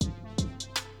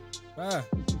They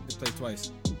played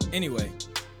twice. Anyway,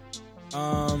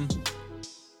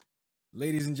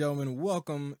 ladies and gentlemen,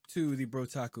 welcome to the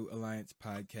Brotaku Alliance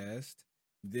podcast.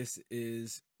 This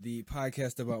is the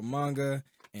podcast about manga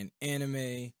and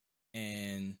anime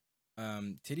and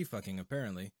titty fucking,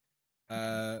 apparently.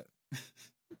 I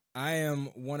am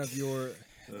one of your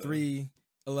three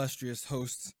illustrious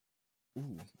hosts.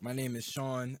 Ooh, my name is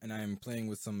Sean, and I am playing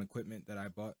with some equipment that I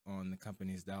bought on the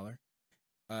company's dollar.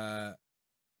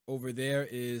 Over there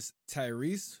is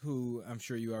Tyrese, who I'm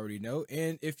sure you already know.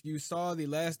 And if you saw the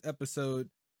last episode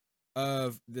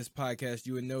of this podcast,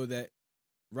 you would know that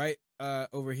right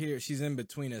over here, she's in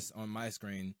between us on my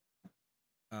screen.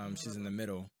 She's in the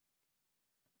middle.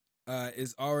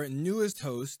 Is our newest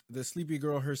host, the sleepy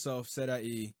girl herself,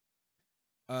 Serai.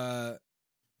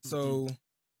 So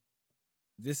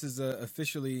this is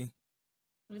officially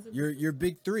your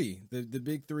big three, the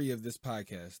big three of this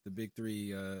podcast, the big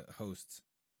three hosts.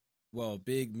 Well,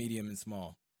 big, medium, and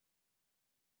small.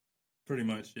 Pretty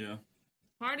much, yeah.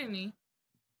 Pardon me.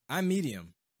 I'm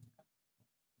medium.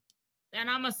 And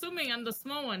I'm assuming I'm the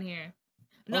small one here.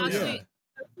 No, Oh, actually, yeah.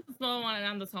 I'm the small one and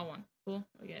I'm the tall one. Cool.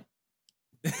 Okay.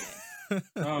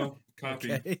 Oh,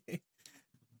 copy. Okay.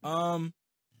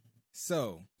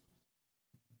 So,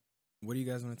 what do you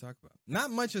guys want to talk about?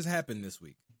 Not much has happened this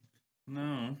week.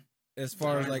 No. As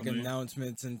far as like Exactly.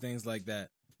 announcements and things like that.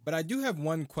 But I do have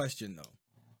one question though.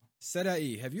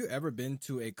 Serai, have you ever been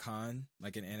to a con,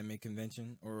 like an anime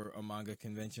convention or a manga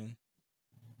convention?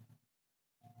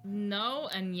 No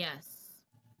and yes.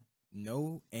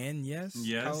 No and yes?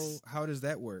 Yes. How does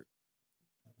that work?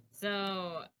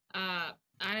 So,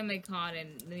 Anime Con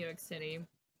in New York City.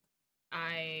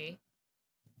 I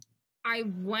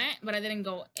went, but I didn't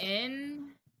go in.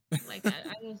 Like I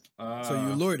just So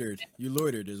you loitered. You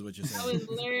loitered is what you're I saying. was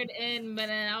lured in, but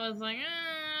then I was like,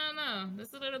 no, this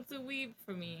is a little too weeb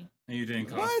for me. And you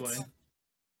didn't What? cosplay?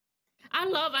 I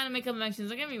love anime conventions.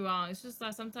 Don't get me wrong. It's just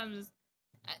like sometimes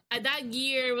that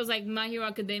year it was like My Hero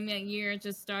Academia year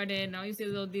just started, and I used to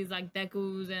do these like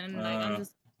dekus and like I'm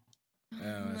just. Oh,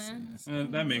 I see, man, I see.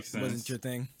 That makes sense. Wasn't your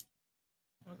thing?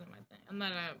 wasn't my thing. I'm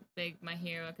not a big My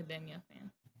Hero Academia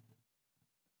fan.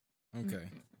 Okay.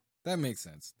 That makes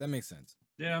sense. That makes sense.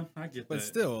 Yeah, I get But that.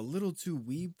 still, a little too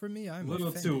weeb for me. I'm a little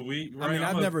offended. too weak. I mean, right?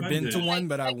 I've I'm never been to offended. one,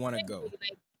 but I Like, want to cringy, go.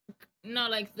 like, no,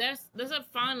 like there's a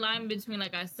fine line between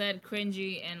like I said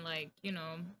cringy and like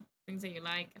things that you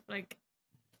like.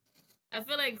 I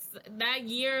feel like that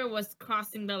year was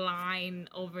crossing the line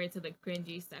over to the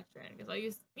cringy section because I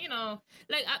used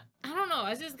like I don't know.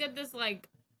 I just get this like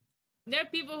there are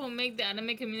people who make the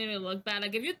anime community look bad.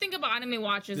 Like if you think about anime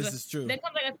watchers, This is true. there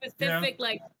comes like a specific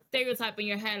like stereotype in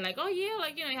your head, like oh yeah,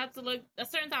 like you have to look a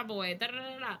certain type of way. Da, da,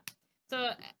 da, da. So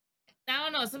I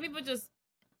don't know. Some people just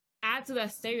add to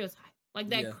that stereotype, like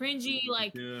that Yeah. cringy,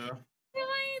 like Yeah.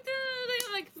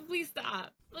 like please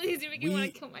stop, please, you make me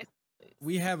want to kill myself.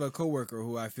 We have a coworker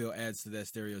who I feel adds to that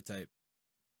stereotype.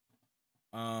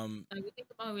 Like, you think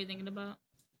about what we're thinking about.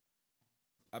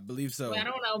 I believe so. Wait, I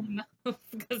don't know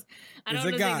because I It's don't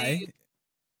a know guy,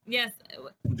 Yes.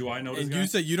 Do I know this and guy? you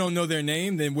said you don't know their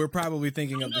name. Then we're probably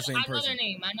thinking of the same I know person. their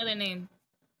name. I know their name.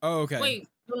 Oh, okay. Wait,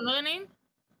 you know their name?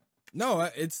 No,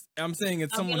 I'm saying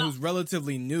it's Okay, someone no. who's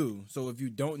relatively new. So if you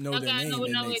don't know their name, no,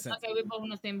 it no, makes sense. okay, we're both on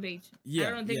the same page. Yeah,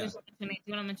 I don't think yeah. we should mention names.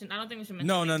 You want to mention? I don't think we should mention.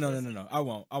 No, names no, no, no, because- no, no. I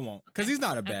won't, because Okay. he's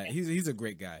not a bad. Okay. He's a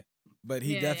great guy, but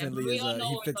he Yeah, definitely we is. all know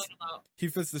He what we're fits. talking about. He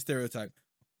fits the stereotype.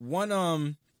 One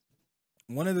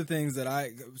of the things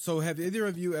that so have either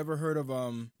of you ever heard of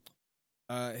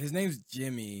his name's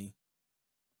Jimmy?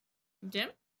 Jim?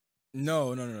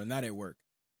 No, not at work.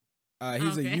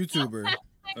 He's a Okay. YouTuber.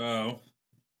 Oh.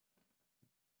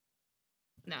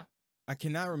 No. I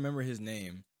cannot remember his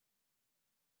name.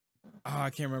 Oh,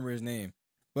 I can't remember his name.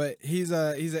 But he's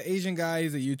an Asian guy.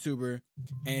 He's a YouTuber,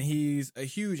 and he's a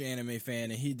huge anime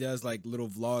fan. And he does like little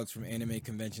vlogs from anime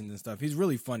conventions and stuff. He's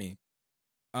really funny.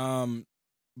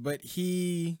 But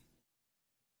he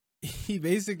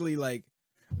basically like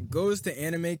goes to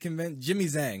anime convention. Jimmy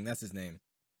Zhang, that's his name.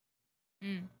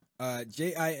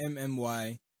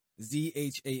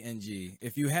 JimmyZhang.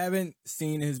 If you haven't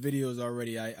seen his videos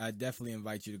already, I definitely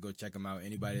invite you to go check him out.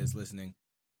 Anybody that's listening.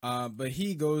 But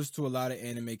he goes to a lot of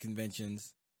anime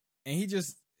conventions, and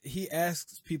he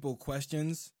asks people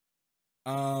questions.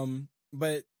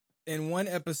 But in one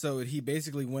episode, he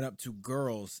basically went up to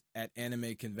girls at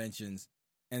anime conventions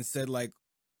and said, like,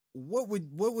 what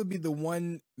would be the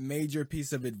one major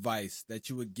piece of advice that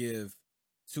you would give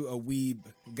to a weeb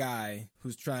guy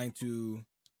who's trying to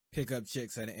pick up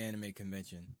chicks at an anime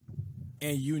convention?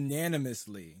 And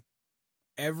unanimously,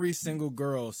 every single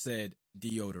girl said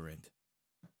deodorant.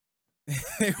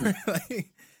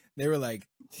 they were like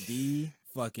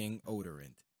fucking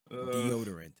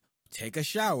deodorant. Take a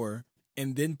shower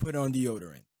and then put on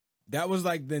deodorant. That was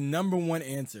like the number one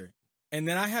answer. And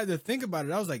then I had to think about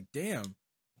it. I was like, damn,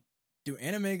 do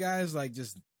anime guys like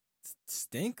just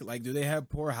stink? Like, do they have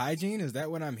poor hygiene? Is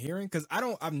that what I'm hearing? Because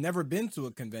I've never been to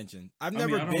a convention. I've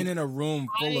never been in a room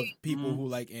full of people who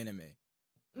like anime.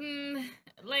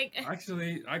 Like,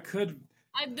 actually, I could.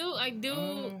 I do.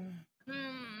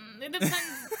 It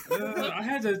depends. I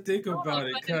had to think about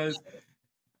it because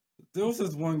there was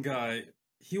this one guy.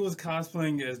 He was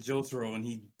cosplaying as Jotaro, and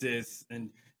he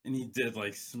did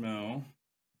like smell.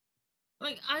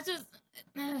 Like, I don't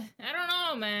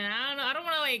know, man. I don't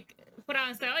want to like put out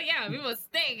and say, oh yeah, people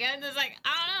stink. I'm just like,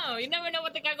 I don't know. You never know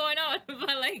what they got going on.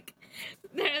 But like,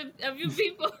 there are a few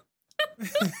people.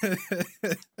 There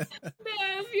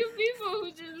are a few people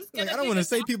who just like, I don't want to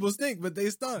say people stink, but they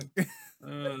stunk. I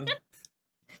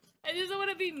just don't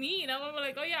want to be mean. I want to be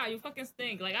like, oh yeah, you fucking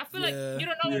stink. Like, I feel like you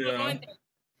don't know what we're going through.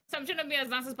 So I'm trying to be as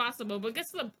nice as possible, but it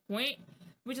gets to the point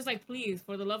which is like, please,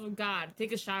 for the love of God,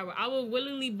 take a shower. I will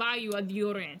willingly buy you a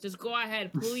deodorant. Just go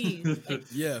ahead, please. Like,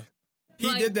 yeah.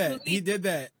 He did that. Please. He did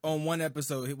that on one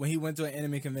episode when he went to an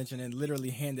anime convention and literally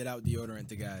handed out deodorant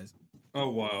to guys. Oh,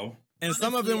 wow. And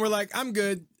some of them were like, I'm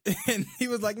good. And he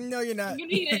was like, no, you're not. You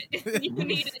need it. You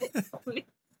need it.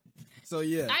 So,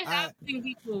 yeah. I have seen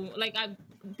people, like,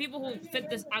 people who fit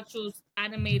this actual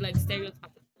anime, like, stereotype.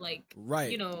 Like,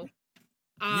 right. You know,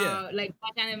 like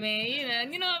black anime,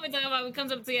 you know what I'm talking about. It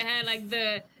comes up to your head, like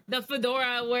the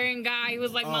fedora wearing guy who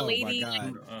was like my lady, my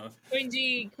like,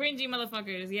 cringy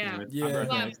motherfuckers. Yeah.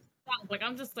 Like,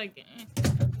 I'm just like,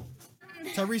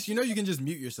 Tyrese, you know you can just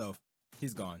mute yourself.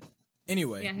 He's gone.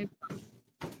 Anyway.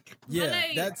 Yeah,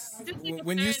 like, that's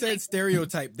when you said like,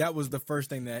 stereotype. That was the first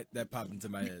thing that popped into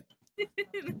my head.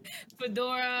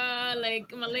 Fedora,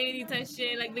 like my lady type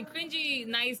shit, like the cringy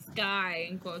nice guy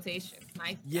in quotation.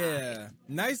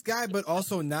 Nice guy, but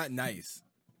also not nice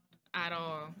at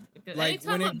all. Because like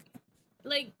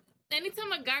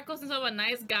anytime a guy calls himself a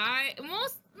nice guy,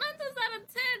 most 9 out of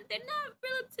 10, they're not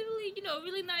relatively,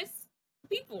 really nice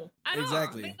people at all. They're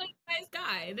like nice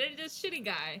guy. They're just shitty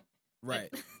guy. Right.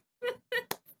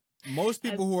 Most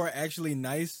people who are actually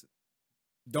nice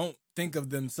don't think of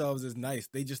themselves as nice.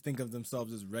 They just think of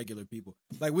themselves as regular people.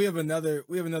 Like we have another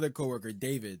coworker,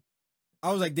 David.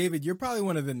 I was like, David, you're probably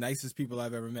one of the nicest people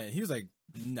I've ever met. He was like,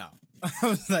 no. I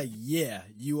was like, yeah,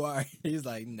 you are. He's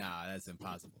like, nah, that's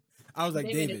impossible. I was like,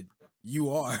 David,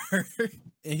 you are.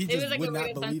 And he just would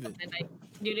not believe it. Like,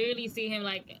 you literally see him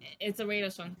like it's a radio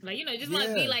song. Like, just want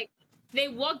to be like, they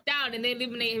walked out and they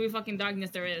eliminate every fucking darkness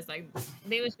there is. Like,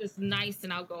 they was just nice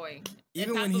and outgoing.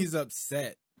 Even when he's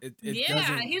upset. He's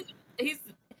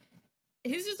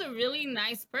just a really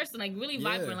nice person, like really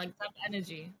vibrant, like top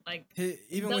energy. Like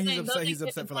even when he's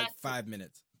upset for like 5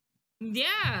 minutes.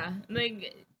 Yeah,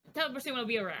 like type of person want to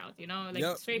be around,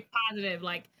 like straight positive.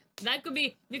 Like that could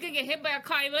be you can get hit by a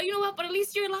car, you're like, you know what? But at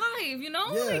least you're alive,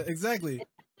 Yeah, like, exactly.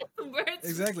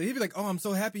 Exactly. He'd be like, oh, I'm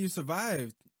so happy you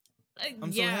survived.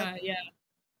 I'm so happy. Yeah.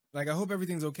 Like I hope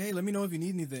everything's okay. Let me know if you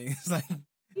need anything. It's like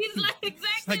he's like exactly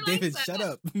it's like David, shut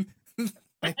up.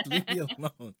 Like, leave me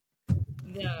alone.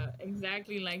 Yeah,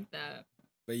 exactly like that.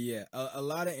 But yeah, a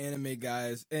lot of anime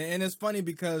guys, and it's funny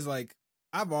because like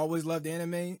I've always loved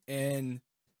anime, and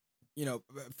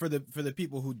for the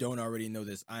people who don't already know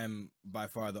this, I'm by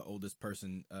far the oldest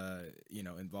person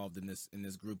involved in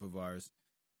this group of ours,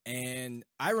 and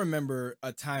I remember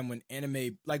a time when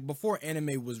anime, like before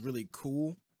anime was really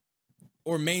cool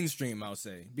or mainstream, I'll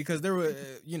say, because there were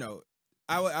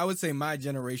I would say my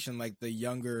generation, like the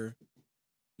younger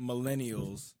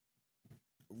millennials,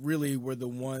 really were the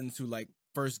ones who like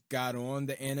first got on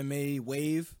the anime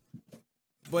wave,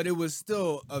 but it was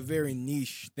still a very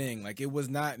niche thing. Like it was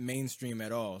not mainstream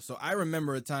at all. So I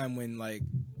remember a time when like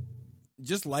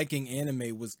just liking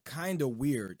anime was kind of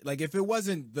weird. Like if it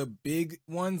wasn't the big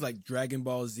ones like Dragon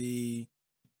Ball Z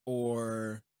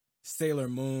or Sailor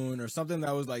Moon or something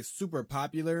that was like super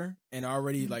popular and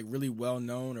already like really well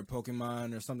known, or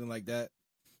Pokemon or something like that,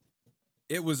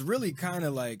 it was really kind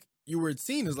of like you were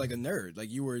seen as like a nerd, like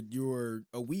you were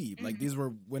a weeb. Like these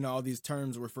were when all these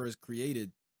terms were first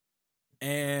created.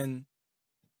 And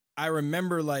I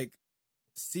remember like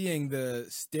seeing the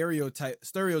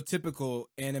stereotypical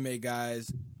anime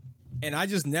guys, and I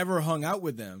just never hung out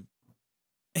with them.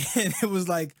 And it was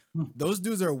like, those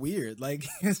dudes are weird. Like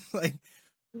it's like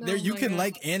you can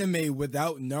like anime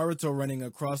without Naruto running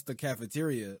across the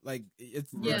cafeteria. Like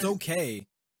it's okay.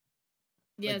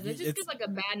 Yeah, like, it just gives like a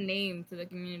bad name to the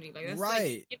community. Like that's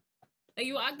right. Like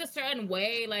you act a certain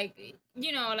way, like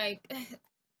like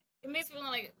it makes me want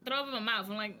to like throw up in my mouth.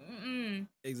 I'm like,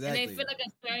 Exactly. And they fit like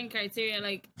a certain criteria,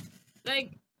 like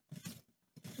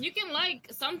you can like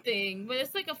something, but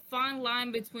it's like a fine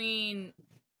line between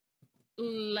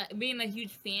being a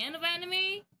huge fan of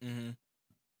anime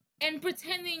and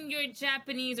pretending you're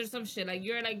Japanese or some shit. Like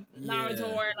you're like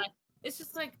Naruto or like it's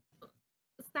just like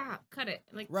stop, cut it.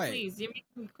 Like please, you make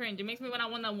me cringe. It makes me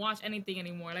want to watch anything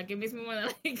anymore. Like it makes me want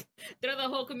to like throw the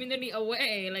whole community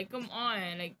away. Like come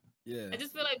on, like I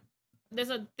just feel like there's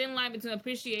a thin line between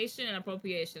appreciation and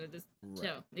appropriation. Just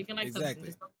chill. You can like something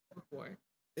just before.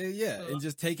 And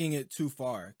just taking it too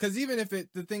far. Because even if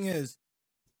the thing is,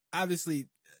 obviously,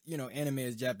 you know, anime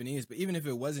is Japanese, but even if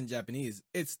it wasn't Japanese,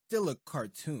 it's still a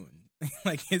cartoon.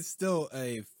 Like it's still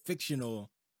a fictional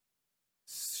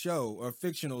show or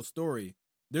fictional story.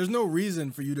 There's no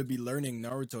reason for you to be learning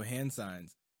Naruto hand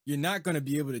signs. You're not going to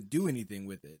be able to do anything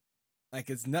with it. Like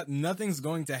it's nothing's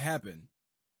going to happen.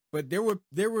 But there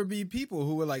would be people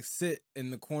who would like sit in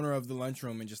the corner of the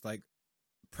lunchroom and just like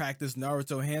practice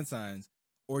Naruto hand signs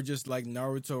or just like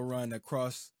Naruto run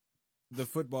across the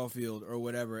football field or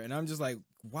whatever. And I'm just like,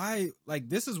 why? Like,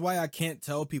 this is why I can't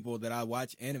tell people that I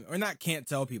watch anime, or not can't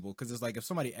tell people, because it's like, if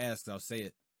somebody asks, I'll say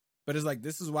it. But it's like,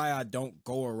 this is why I don't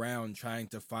go around trying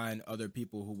to find other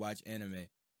people who watch anime,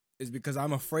 is because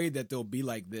I'm afraid that they'll be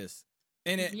like this.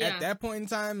 And at that point in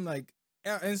time, like,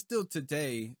 and still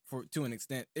today, to an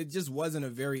extent, it just wasn't a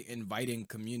very inviting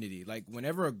community. Like,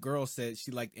 whenever a girl said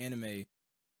she liked anime,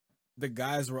 the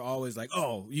guys were always like,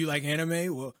 "Oh, you like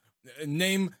anime? Well,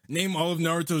 name all of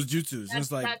Naruto's jutsus." And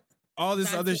it's like all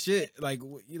this other shit. Like,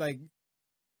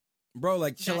 bro,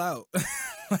 like chill out,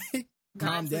 like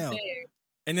calm down.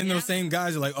 And then those same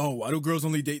guys are like, "Oh, why do girls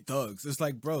only date thugs?" It's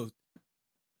like, bro,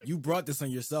 you brought this on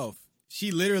yourself.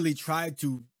 She literally tried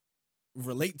to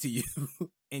relate to you,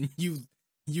 and you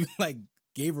like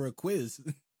gave her a quiz.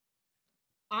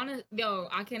 I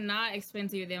cannot explain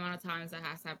to you the amount of times that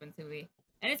has happened to me.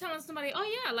 Anytime somebody, oh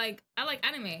yeah, like I like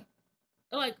anime.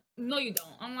 They're like, no, you don't.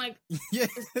 I'm like, yeah.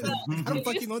 How the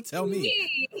fuck you gonna tell me?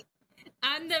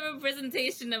 I'm the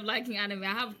representation of liking anime.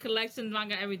 I have collections,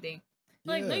 manga, everything.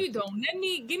 Like, no, you don't.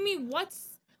 Give me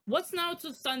what's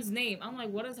Naruto's son's name? I'm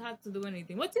like, what does that have to do with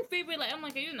anything? What's your favorite? Like, I'm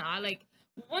like, are you not like,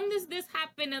 when does this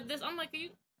happen? Of this, I'm like, are you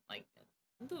like,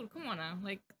 dude, come on now,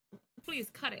 like, please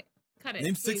cut it.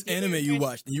 Name 6 anime you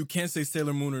watched, and you can't say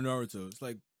Sailor Moon or Naruto. It's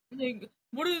like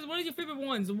what is your favorite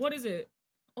ones? What is it?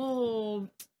 Oh,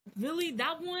 really?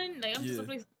 That one? Like, I'm just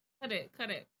like, cut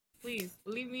it. Please,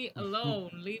 leave me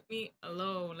alone. Leave me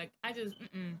alone. Like, I just,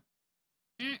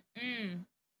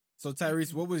 So,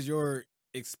 Tyrese, what was your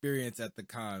experience at the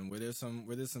con? Were there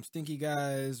some stinky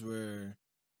guys? There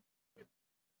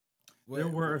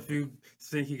were a few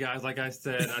stinky guys. Like I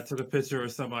said, I took a picture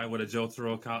of somebody with a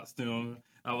Jotaro costume.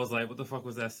 I was like, what the fuck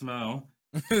was that smell?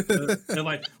 And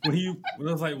like when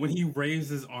he raised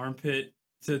his armpit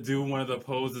to do one of the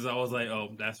poses, I was like,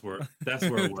 oh, that's where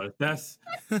it was.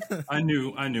 I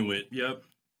knew it. Yep.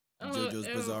 JoJo's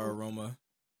Bizarre Aroma.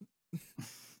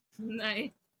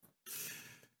 Nice.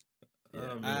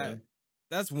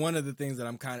 That's one of the things that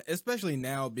I'm kind of, especially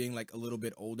now being like a little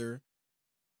bit older,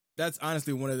 that's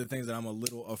honestly one of the things that I'm a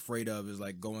little afraid of, is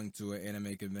like going to an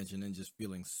anime convention and just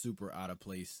feeling super out of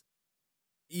place.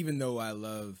 Even though I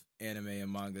love anime and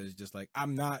manga, it's just like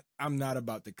I'm not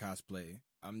about to cosplay.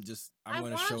 I'm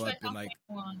going to show up and like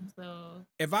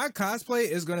if I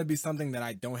cosplay, it's going to be something that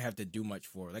I don't have to do much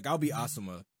for. Like I'll be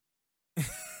Asuma.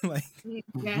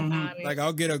 like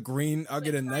I'll get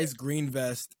a nice green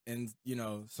vest and, you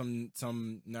know, some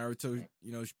Naruto,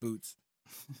 you know, boots.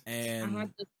 And I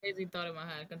had this crazy thought in my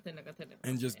head. Continue.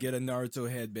 And just get a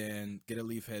Naruto headband, get a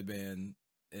leaf headband,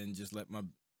 and just let my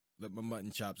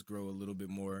mutton chops grow a little bit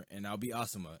more, and I'll be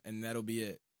Asuma, and that'll be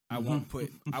it. I won't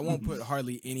put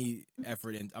hardly any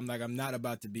effort in. I'm not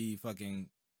about to be fucking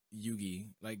Yugi.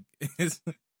 Like it's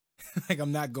like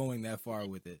I'm not going that far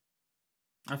with it.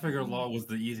 I figured Law was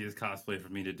the easiest cosplay for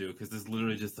me to do because it's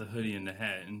literally just a hoodie and a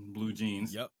hat and blue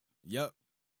jeans. Yep.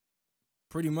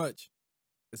 Pretty much.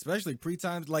 Especially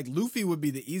pre-times, like Luffy would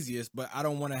be the easiest, but I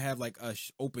don't want to have like a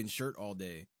open shirt all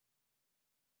day.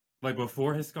 Like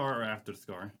before his scar or after the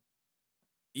scar?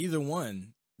 Either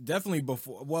one. Definitely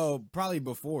before. Well, probably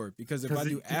before, because if I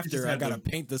do after, I gotta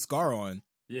paint the scar on.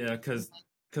 Yeah, because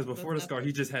before the scar,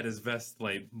 he just had his vest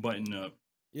like buttoned up.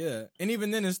 Yeah, and even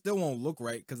then, it still won't look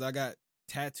right because I got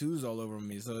tattoos all over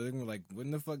me. So they're gonna be like, when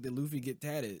the fuck did Luffy get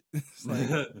tatted? It's like,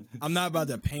 I'm not about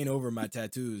to paint over my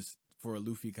tattoos for a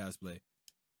Luffy cosplay.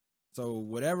 So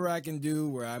whatever I can do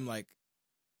where I'm like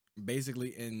basically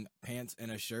in pants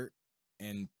and a shirt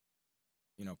and,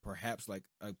 you know, perhaps like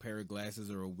a pair of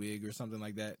glasses or a wig or something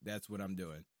like that, that's what I'm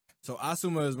doing. So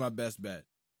Asuma is my best bet.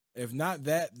 If not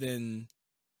that, then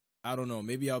I don't know.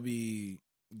 Maybe I'll be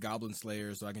Goblin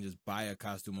Slayer, so I can just buy a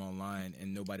costume online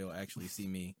and nobody will actually see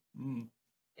me.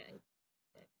 Yeah.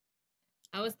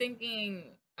 I was thinking.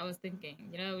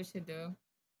 You know what we should do?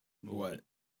 What?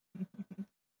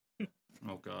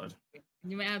 Oh God.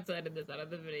 You might have to edit this out of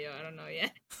the video. I don't know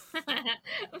yet.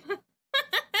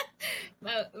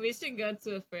 But we should go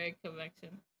to a furry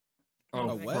convention.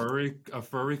 Oh, a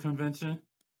furry convention?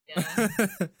 Yeah.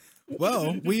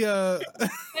 Well, we Wait,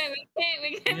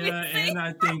 we can't. Yeah, and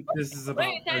I think this is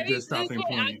about a good stopping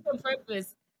point. On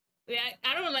purpose. Yeah,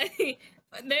 I don't like.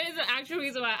 There is an actual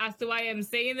reason why as to why I'm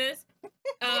saying this.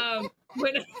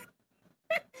 When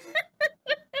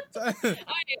so I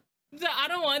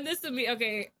don't want this to be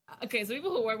okay. Okay, so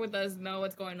people who work with us know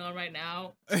what's going on right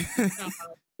now.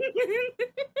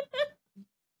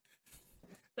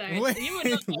 Sorry.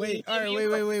 Wait. All right,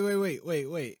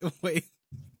 wait.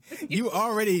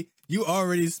 You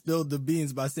already spilled the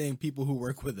beans by saying people who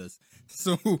work with us.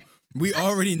 So we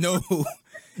already know.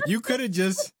 You could have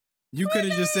just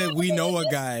said we know a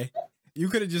guy. You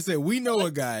could have just said we know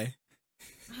a guy.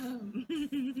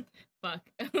 Fuck.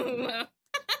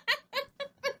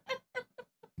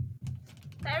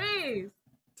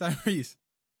 Tyrese,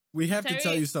 we have to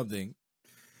tell you something.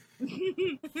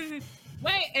 Wait,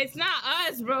 it's not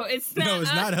us, bro. It's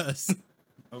not us.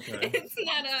 Okay. It's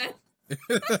not us.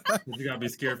 You gotta be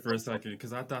scared for a second,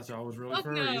 because I thought y'all was really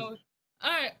furry. No.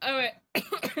 All right. All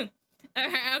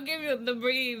right, I'll give you the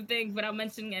brief thing without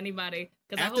mentioning anybody.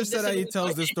 After Sadai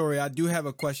tells this story, I do have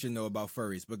a question though about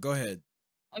furries, but go ahead.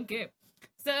 Okay.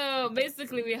 So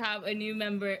basically we have a new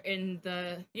member in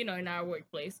in our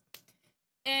workplace.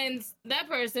 And that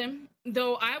person,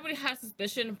 though I already had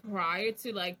suspicion prior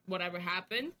to like whatever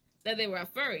happened, that they were a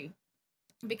furry.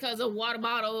 Because of water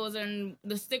bottles and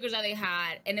the stickers that they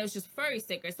had, and it was just furry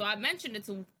stickers. So I mentioned it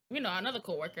to, another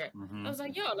coworker. I was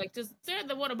like, yo, like just stare at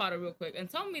the water bottle real quick and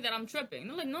tell me that I'm tripping. And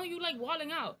they're like, no, you like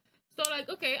walling out. So like,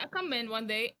 okay, I come in one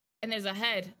day and there's a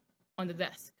head on the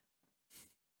desk.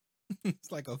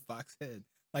 It's like a fox head,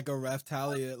 like a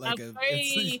Raftalia, like a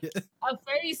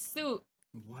furry suit.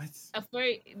 What? A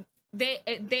furry. They.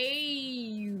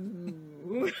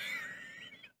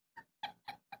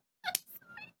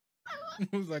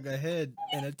 It was like a head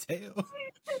and a tail.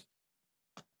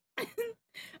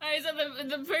 Alright, so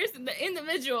the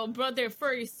individual brought their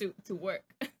furry suit to work.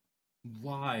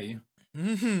 Why?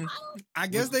 I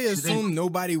guess they assumed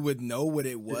nobody would know what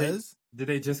it was. Did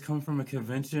they just come from a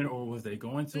convention, or was they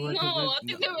going to a convention? No, I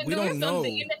think they were doing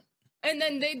something. And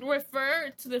then they'd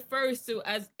refer to the furry suit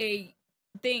as a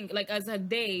thing, like as a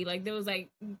day. Like there was like,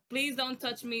 please don't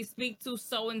touch me, speak to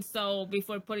so and so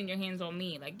before putting your hands on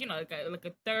me. Like, like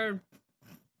a third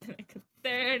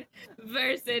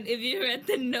person if you read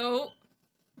the note.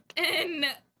 And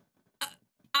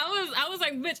I was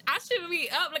like, bitch, I should be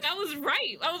up. Like I was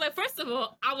right. I was like, first of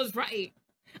all, I was right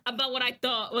about what I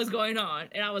thought was going on,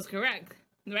 and I was correct,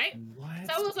 right? What?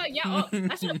 So I was like, yeah,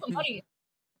 I should have put money.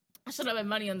 I should have had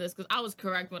money on this because I was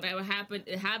correct. Whatever happened,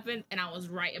 it happened, and I was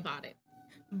right about it.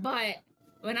 But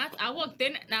when I walked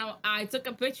in, now I took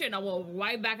a picture and I walked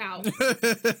right back out.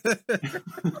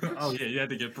 Oh yeah, you had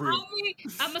to get proof.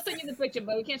 I'm gonna send you the picture,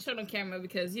 but we can't show it on camera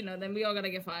because then we all gotta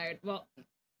get fired. Well,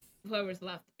 whoever's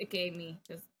left, aka me,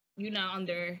 because you're not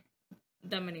under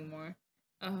them anymore.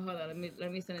 Hold on, let me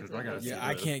send it to you.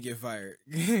 I can't get fired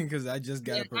because I just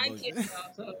got a promotion. I can't,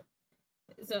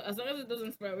 so as long as it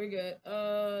doesn't spread, we're good.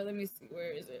 Let me see, where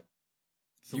is it?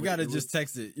 So you gotta just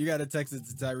text it. You gotta text it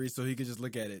to Tyrese so he can just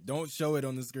look at it. Don't show it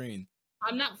on the screen.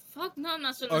 I'm not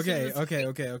showing. Okay. Oh,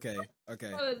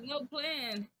 no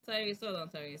plan. Tyrese, hold on,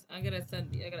 Tyrese. I gotta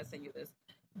send you this.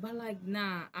 But like,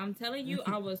 nah, I'm telling you,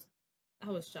 I was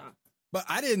shocked. But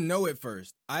I didn't know it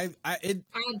first. I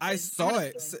saw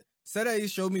it. Sadai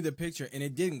showed me the picture and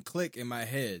it didn't click in my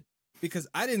head because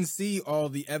I didn't see all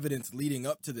the evidence leading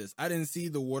up to this. I didn't see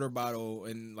the water bottle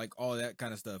and like all that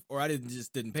kind of stuff, or I didn't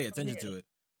pay attention to it.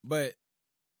 But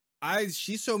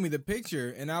she showed me the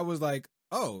picture and I was like,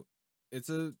 oh, it's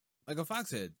like a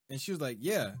fox head. And she was like,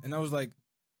 yeah. And I was like,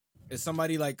 is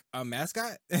somebody like a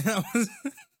mascot? And I was He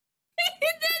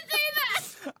did say that.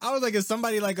 I was like, is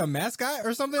somebody like a mascot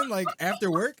or something like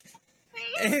after work?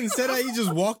 And said he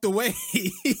just walked away.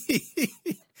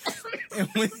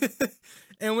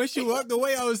 and when she walked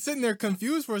away, I was sitting there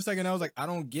confused for a second. I was like, I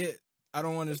don't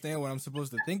understand what I'm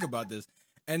supposed to think about this.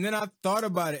 And then I thought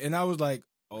about it and I was like,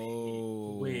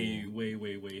 oh. Wait,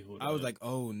 hold on. I was like,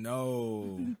 oh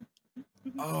no.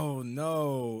 Oh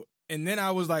no. And then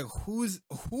I was like, who is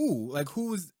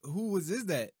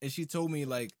that? And she told me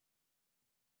like,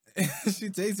 she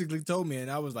basically told me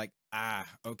and I was like,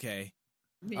 Okay.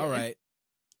 Yeah. All right.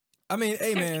 I mean,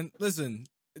 hey man, listen,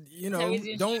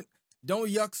 don't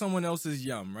yuck someone else's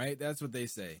yum, right? That's what they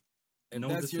say. If No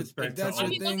that's your disrespect if that's to your all.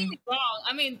 Don't get thing, me wrong.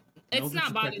 I mean, No it's not disrespect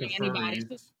to bothering anybody. It's furries.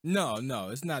 just, no,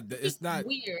 it's not. it's It's just not.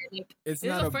 weird. Like, It's this is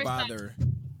not the a first time. bother.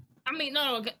 I mean,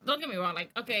 no, don't get me wrong. Like,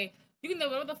 okay, you can do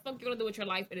whatever the fuck you want to do with your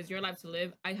life. It is your life to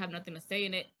live. I have nothing to say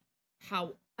in it.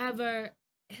 However,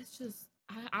 it's just,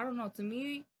 I don't know. To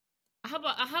me,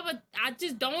 I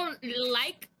just don't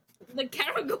like the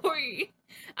category.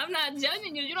 I'm not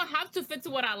judging you. You don't have to fit to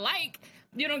what I like.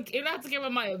 You don't have to give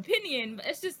up my opinion. But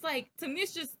it's just like, to me,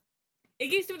 it's just, it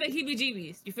gives me the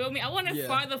heebie-jeebies. You feel me? I want it Yeah.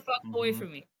 far the fuck away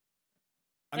from me.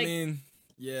 I Like- mean,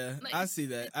 yeah, like- I see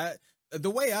that. The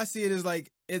way I see it is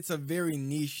like it's a very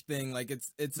niche thing. Like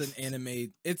it's an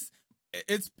anime. It's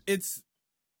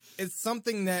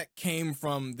something that came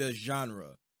from the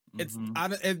genre. It's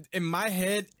in my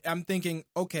head. I'm thinking,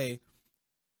 okay,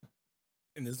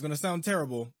 and this is gonna sound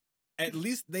terrible. At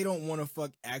least they don't want to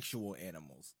fuck actual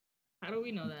animals. How do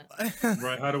we know that?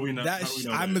 Right? How do we know? That how do we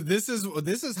know that?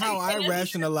 this is how I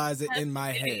rationalize it in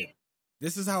my head.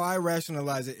 This is how I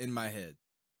rationalize it in my head.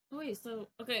 Wait, so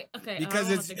okay.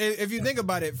 Because if you think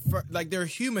about it, like they're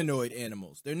humanoid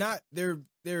animals. They're not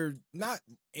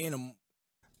animal.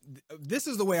 This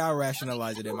is the way I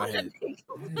rationalize it in my head.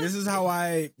 This is how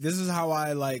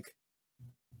I like.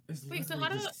 It's Wait, so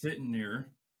literally how just sitting there.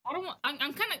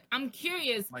 I'm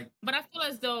curious, Like, but I feel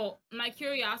as though my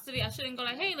curiosity, I shouldn't go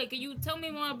like, hey, like, can you tell me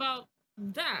more about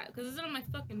that? Because it's none of my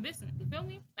fucking business. You feel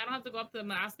me? I don't have to go up to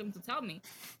them and ask them to tell me.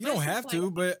 You don't have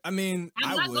to, but I mean,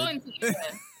 I'm I not would. going to. Either.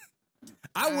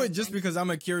 I would just because I'm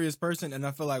a curious person, and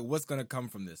I feel like what's gonna come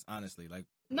from this, honestly. Like,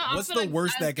 No, what's the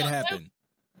worst that can happen?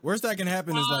 Worst that can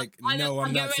happen is like, no,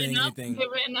 I'm not saying anything.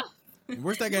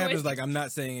 Worst that can happen is like, I'm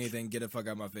not saying anything. Get the fuck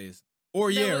out of my face. Or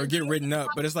or get written up.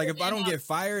 But it's like, if I don't get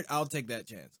fired, I'll take that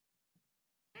chance.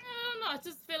 No, I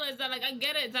just feel as that, like, I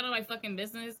get it. It's none of my fucking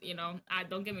business. You know,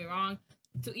 don't get me wrong.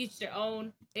 To each their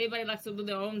own. Everybody likes to do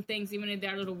their own things, even if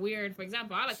they're a little weird. For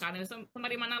example, I like anime.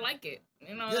 Somebody might not like it.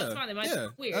 You know, that's fine. It might be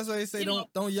weird. That's why they say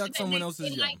don't yuck someone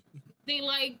else's yum. They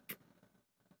like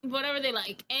whatever they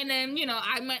like, and then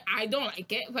I don't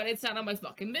like it, but it's none of my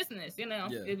fucking business. You know,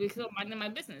 it's still minding my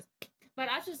business. But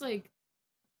I just I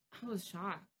was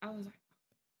shocked. I was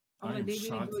I'm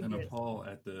shocked and appalled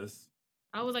at this.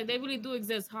 I was like, they really do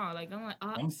exist, huh? Like,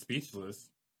 I'm speechless.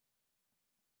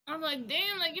 I'm like,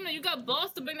 damn, like, you got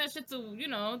balls to bring that shit to,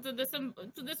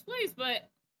 to this place, but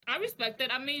I respect it.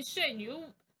 I mean, shit, you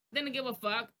didn't give a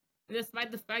fuck,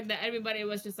 despite the fact that everybody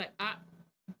was just like,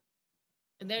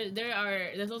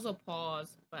 there's also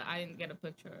pause, but I didn't get a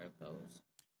picture of those.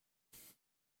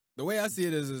 The way I see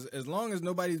it is as long as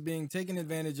nobody's being taken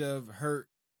advantage of, hurt,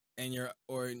 and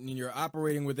you're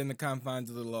operating within the confines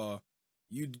of the law,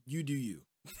 you do you.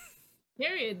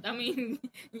 Period. I mean,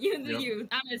 you do you,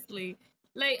 honestly.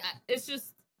 Like, it's just,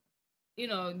 you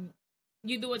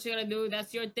do what you gotta do.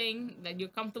 That's your thing. That you're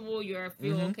comfortable. You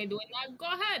feel okay doing that. Go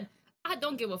ahead. I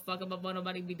don't give a fuck about what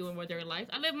nobody be doing with their life.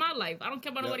 I live my life. I don't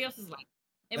care about nobody else's life.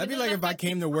 That'd be like if I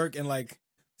came to work and like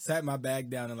sat my bag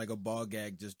down and like a ball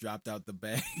gag just dropped out the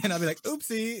bag, and I'd be like,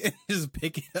 "Oopsie," and just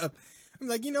pick it up. I'm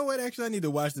like, you know what? Actually, I need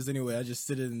to wash this anyway. I just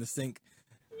sit it in the sink.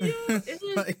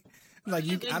 like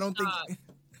you. I don't think.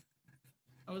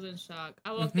 I was in shock.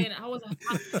 I walked in. I was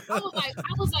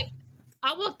like,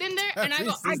 I walked in there and I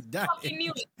fucking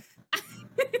knew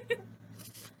it.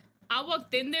 I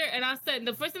walked in there and I said,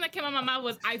 the first thing that came out of my mouth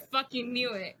was, I fucking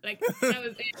knew it. Like, that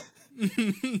was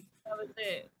it. That was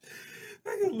it.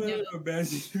 I can literally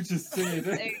imagine you just saying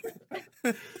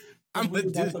that. I'm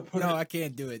gonna do it. No, I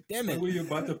can't do it. Damn it. When you're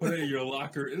about to put it in your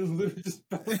locker, it was literally just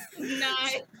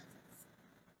nice.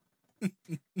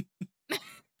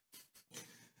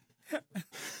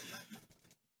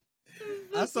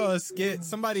 I saw a skit.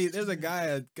 There's a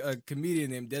guy, a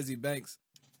comedian named Desi Banks,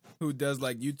 who does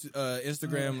like YouTube,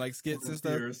 Instagram like skits and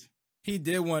stuff. He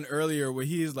did one earlier where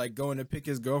he's like going to pick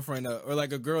his girlfriend up, or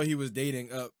like a girl he was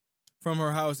dating up from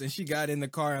her house, and she got in the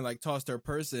car and like tossed her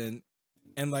purse in,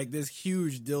 and like this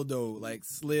huge dildo like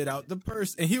slid out the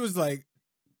purse, and he was like,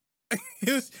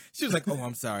 she was like, "Oh,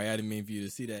 I'm sorry, I didn't mean for you to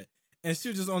see that," and she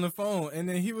was just on the phone, and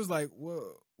then he was like,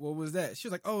 "What was that?" She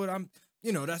was like, "Oh,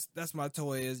 that's my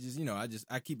toy. It's just,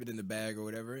 I keep it in the bag or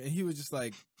whatever." And he was just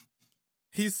like,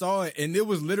 he saw it, and it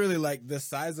was literally like the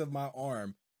size of my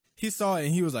arm. He saw it,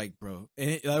 and he was like, "Bro," and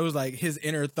it was like his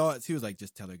inner thoughts. He was like,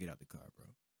 "Just tell her, get out the car, bro.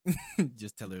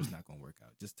 Just tell her it's not gonna work out.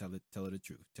 Just tell her the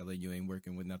truth. Tell her you ain't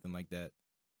working with nothing like that.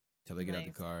 Tell her get out the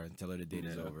car and tell her the date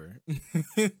is over."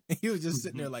 He was just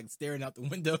sitting there like staring out the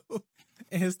window,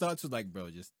 and his thoughts was like, "Bro,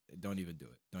 just don't even do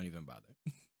it. Don't even bother."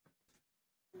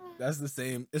 That's the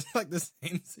same. It's like the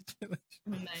same situation.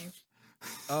 Nice.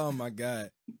 Oh my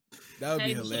god, that would be Hey,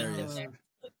 you should've been hilarious. there.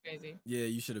 That's crazy. Yeah,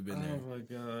 you should have been there. Oh my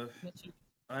god. But you-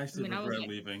 I actually I was regret like-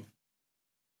 leaving.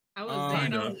 I was there.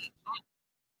 And I was Kinda. like,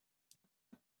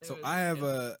 So It I have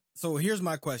was- So here's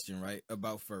my question, right,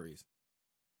 about furries.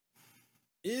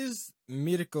 Is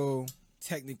Mirko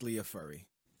technically a furry?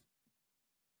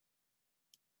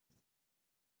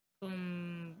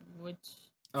 From which?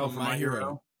 Oh, From for My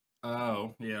Hero?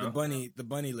 Oh, yeah. The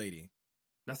bunny lady.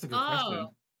 That's a good question.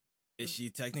 Is she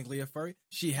technically a furry?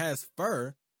 She has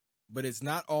fur, but it's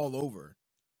not all over.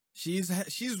 She's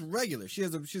regular.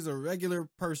 She's a regular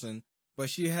person, but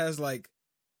she has like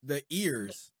the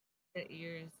ears, The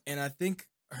ears. and I think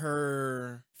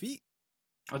her feet.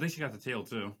 I think she got the tail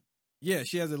too. Yeah,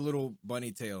 she has a little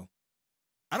bunny tail.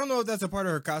 I don't know if that's a part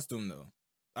of her costume though.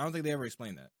 I don't think they ever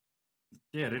explained that.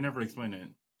 Yeah, they never explained it.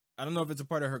 I don't know if it's a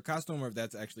part of her costume or if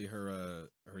that's actually her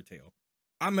tail.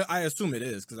 I assume it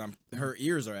is because her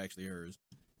ears are actually hers.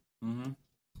 Mm-hmm.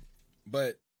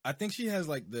 But I think she has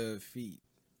like the feet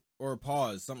or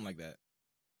paws, something like that.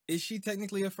 Is she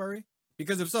technically a furry?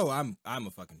 Because if so, I'm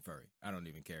a fucking furry. I don't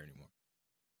even care anymore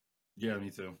Yeah, me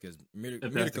too. because that's the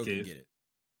Mirko can case. get it.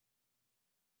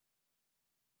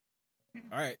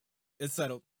 All right, it's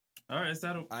settled. All right,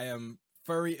 settled. I am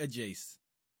furry adjacent.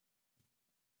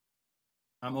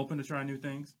 I'm open to try new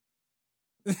things.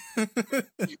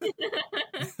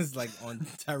 It's like on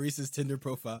Tyrese's Tinder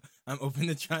profile. I'm open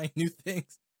to trying new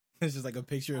things. It's just like a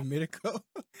picture of Mirko.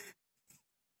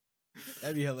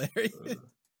 That'd be hilarious.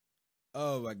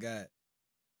 Oh my god.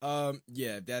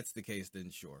 Yeah, if that's the case, then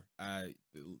sure.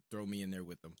 Throw me in there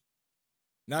with them.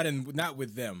 Not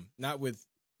with them. Not with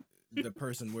the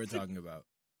person we're talking about.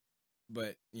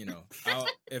 But you know,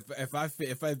 if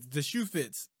the shoe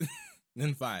fits,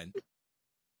 then fine.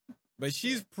 But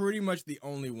she's pretty much the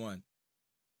only one.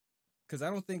 Cause I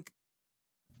don't think.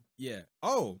 Yeah.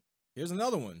 Oh, here's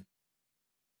another one.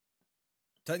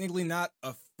 Technically not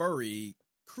a furry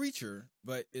creature,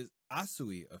 but is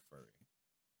Asui a furry?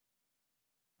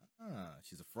 Ah,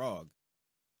 she's a frog.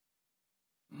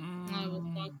 I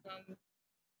was talking.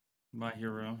 My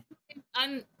Hero.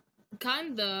 And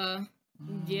kinda.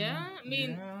 Yeah,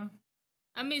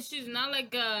 I mean, she's not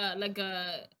like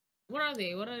a. What are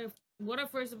they? What are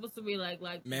furs supposed to be like?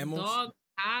 Like Mammals? dogs,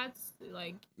 cats,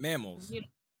 like Mammals. you know,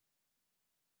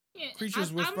 yeah,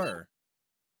 Creatures with fur.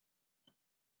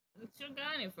 She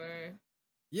got any fur.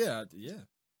 Yeah.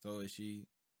 So is she?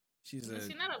 She's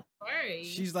She's not a furry.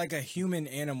 She's like a human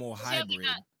animal She have, like,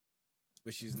 hybrid,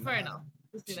 but she's fur not.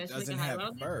 though. She She's doesn't like a have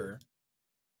hybrid. fur.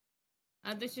 I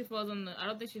don't think she falls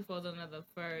under the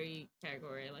furry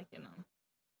category. Like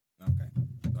Okay,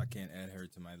 so I can't add her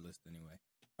to my list anyway.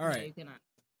 All no, right. you cannot.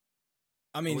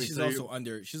 I mean, Wait, she's so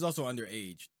also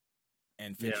underage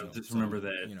and Yeah, fictional. just so, remember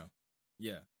that. You know,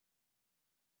 yeah.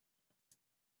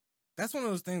 That's one of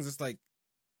those things. It's like,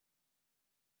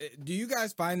 do you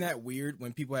guys find that weird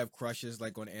when people have crushes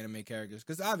like on anime characters?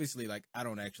 Because obviously, like, I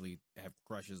don't actually have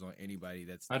crushes on anybody.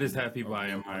 I just have a people I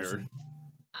real admire. person.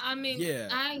 I mean, Yeah.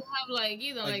 I have like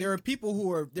Like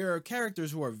there are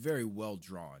characters who are very well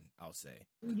drawn. I'll say.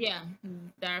 yeah,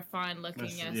 they're fine looking.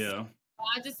 Yes. Yeah.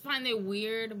 I just find it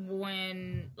weird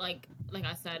when like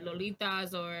I said,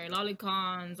 lolitas or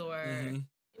lolicons or Mhm.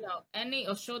 you know any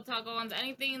or shotagons,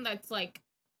 anything that's like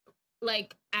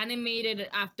animated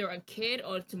after a kid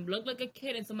or to look like a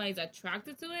kid and somebody's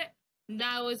attracted to it.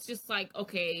 That was just like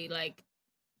okay, like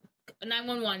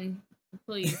 911,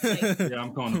 please. Like, Yeah,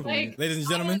 I'm calling the police. Like, Ladies and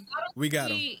gentlemen, I don't we got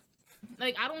him. see,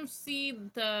 like I don't see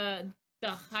the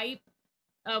hype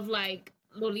of like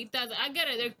lolitas. I get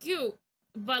it, they're cute,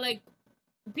 but like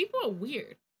people are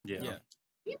weird. Yeah.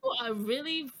 People are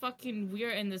really fucking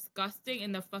weird and disgusting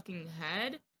in the fucking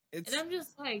head. It's And I'm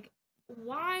just like,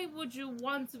 why would you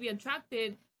want to be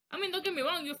attracted? I mean, don't get me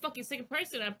wrong, you're a fucking sick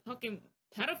person, a fucking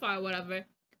pedophile, or whatever.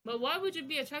 But why would you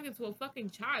be attracted to a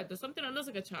fucking child or something that looks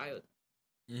like a child?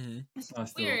 mhm. It's I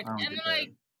still, weird. I don't And get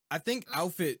like, I think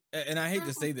outfit, and I hate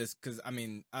to say this because I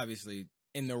mean, obviously,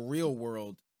 in the real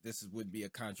world, would be a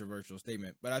controversial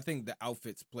statement, but I think the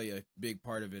outfits play a big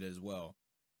part of it as well.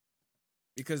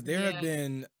 Because there have Yeah.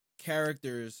 been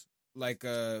characters like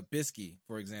Bisky,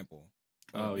 for example.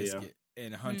 Oh, yeah. Biscuit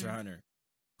in Hunter x Hunter,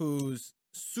 who's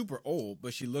super old,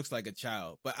 but she looks like a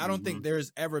child. But I don't think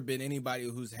there's ever been anybody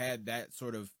who's had that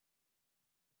sort of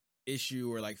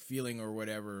issue or like feeling or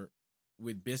whatever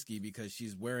with Bisky because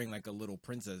she's wearing like a little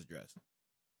princess dress.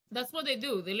 that's what they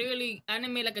do. They literally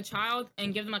animate like a child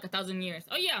and give them like 1,000 years.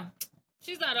 Oh yeah,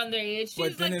 she's not underage. She's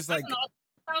But then like, it's like-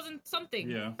 1,000 something.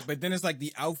 Yeah. But then it's like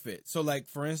the outfit. So like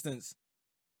for instance,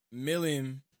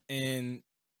 Milim in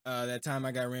that time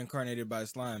I got reincarnated by a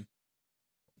slime,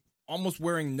 almost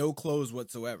wearing no clothes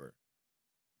whatsoever.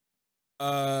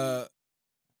 Kill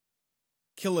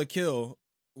la Kill,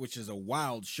 which is a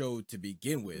wild show to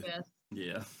begin with. Yes.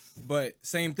 Yeah. But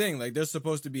same thing, like they're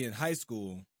supposed to be in high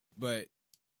school, but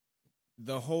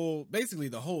basically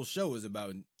the whole show is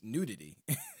about nudity.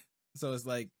 So it's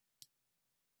like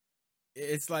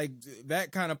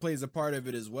that kind of plays a part of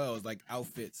it as well. It's like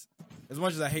outfits. As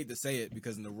much as I hate to say it,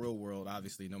 because in the real world,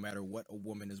 obviously, no matter what a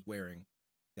woman is wearing,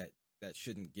 that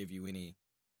shouldn't give you any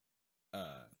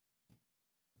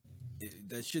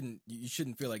you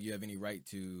shouldn't feel like you have any right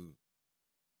to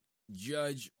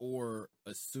judge or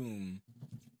assume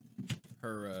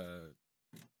her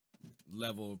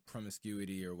level of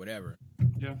promiscuity or whatever.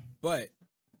 Yeah. But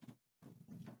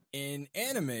in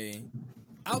anime,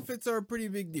 outfits are a pretty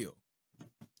big deal.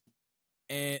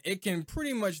 And it can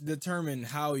pretty much determine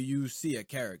how you see a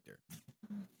character,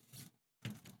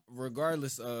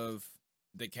 regardless of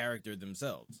the character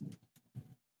themselves.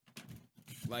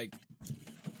 Like,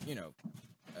 you know,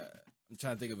 I'm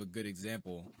trying to think of a good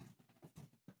example.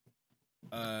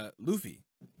 Luffy.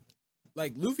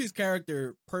 Like, Luffy's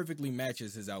character perfectly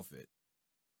matches his outfit.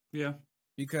 Yeah.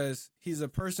 Because he's a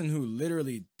person who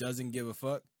literally doesn't give a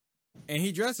fuck, and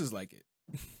he dresses like it.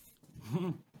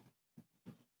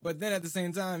 But then at the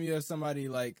same time, you have somebody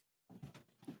like,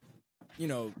 you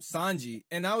know, Sanji.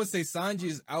 And I would say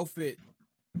Sanji's outfit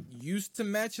used to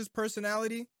match his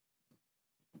personality.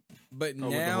 But now,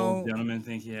 with the whole gentleman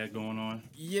thing he had going on.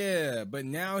 Yeah, but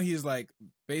now he's like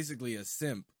basically a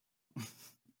simp.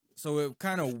 So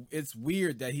it's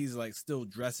weird that he's like still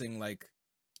dressing like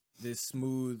this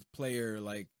smooth player,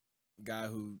 like guy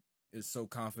who is so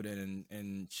confident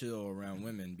and chill around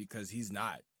women, because he's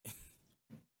not.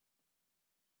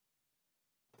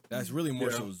 That's really more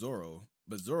so Zoro.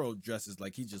 But Zoro dresses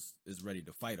like he just is ready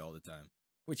to fight all the time,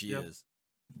 which he is.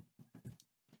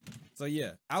 So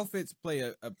yeah, outfits play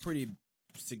a pretty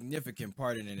significant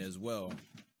part in it as well.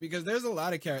 Because there's a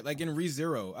lot of characters, like in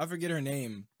ReZero, I forget her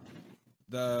name.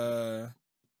 Do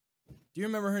you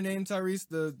remember her name, Tyrese?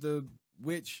 The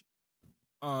witch,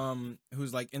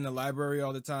 who's like in the library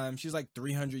all the time. She's like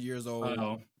 300 years old.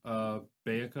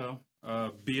 Bayako,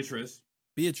 Beatrice.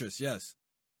 Beatrice, yes.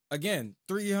 Again,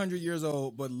 300 years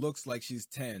old, but looks like she's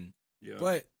 10. Yeah.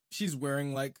 But she's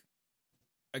wearing like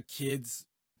a kid's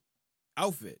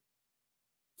outfit.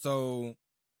 So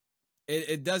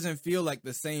it doesn't feel like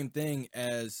the same thing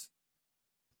as,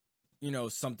 you know,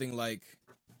 something like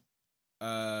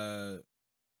what's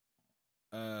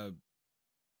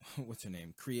her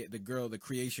name? The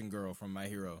creation girl from My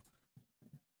Hero.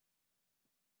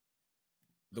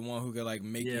 The one who could like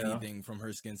make anything from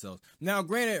her skin cells. Now,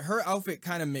 granted, her outfit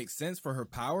kind of makes sense for her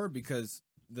power, because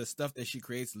the stuff that she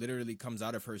creates literally comes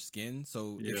out of her skin.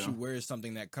 So if she wears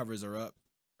something that covers her up,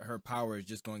 her power is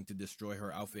just going to destroy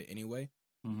her outfit anyway.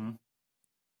 Mm-hmm.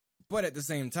 But at the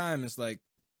same time, it's like,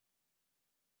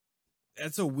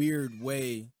 that's a weird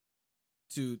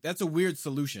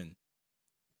solution.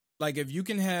 Like, if you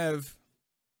can have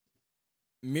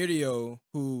Mirio,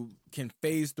 who can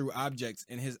phase through objects,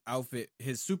 and his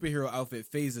superhero outfit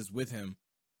phases with him,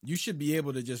 you should be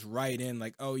able to just write in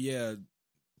like, oh yeah,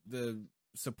 the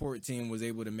support team was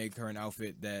able to make her an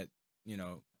outfit that, you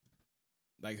know,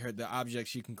 like the object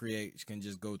she can create can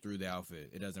just go through the outfit.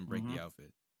 It doesn't break the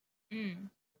outfit. Mm.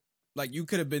 Like, you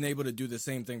could have been able to do the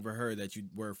same thing for her that you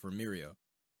were for Mirio.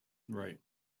 Right.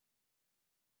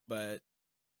 But,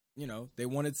 you know, they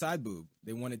wanted side boob.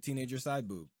 They wanted teenager side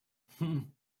boob.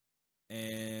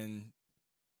 And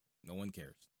no one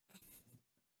cares.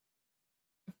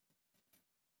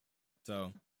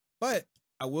 So, but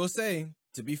I will say,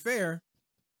 to be fair,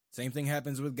 same thing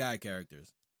happens with guy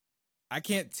characters. I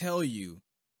can't tell you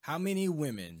how many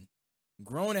women,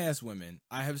 grown-ass women,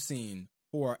 I have seen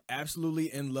who are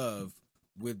absolutely in love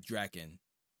with Draken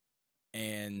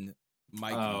and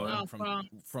Mikey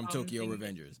from Tokyo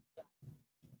Revengers.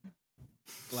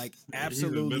 Like,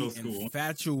 absolutely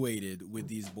infatuated with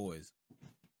these boys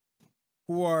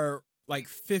who are like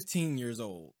 15 years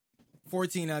old,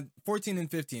 14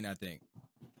 and 15, I think.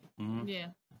 Mm-hmm. Yeah.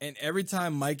 And every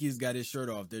time Mikey's got his shirt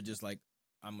off, they're just like,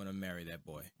 I'm gonna marry that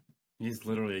boy. He's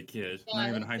literally a kid. Not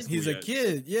even high school He's yet. a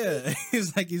kid, yeah.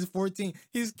 He's like, he's 14.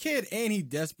 He's a kid, and he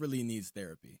desperately needs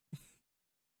therapy.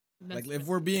 Like, if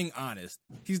we're being honest,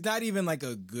 he's not even like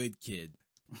a good kid.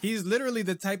 He's literally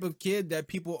the type of kid that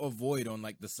people avoid on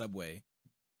like the subway.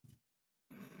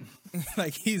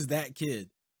 Like, he's that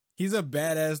kid. He's a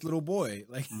badass little boy.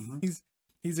 Like,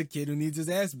 he's a kid who needs his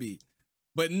ass beat,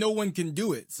 but no one can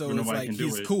do it. So it's like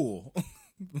he's cool,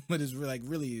 but it's like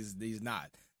really he's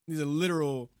not. He's a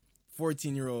literal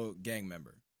 14-year-old gang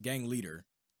member. gang leader.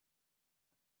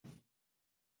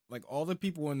 Like all the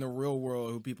people in the real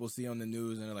world who people see on the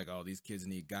news and they're like, oh, these kids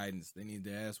need guidance. They need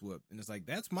their ass whooped. And it's like,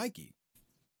 that's Mikey.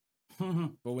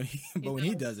 But when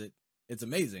he does it, it's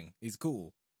amazing. He's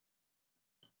cool.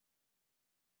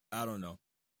 I don't know.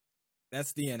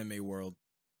 That's the anime world.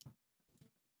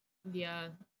 Yeah,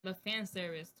 the fan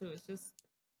service too. It's just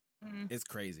it's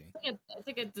crazy. I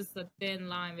think it's just a thin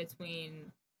line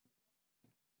between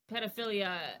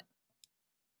pedophilia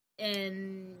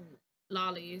and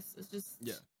lollies. It's just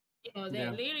you know, they're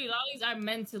literally lollies are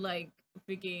meant to like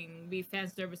freaking be fan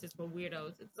services for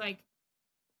weirdos. It's like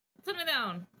tone it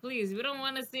down, please. We don't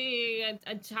want to see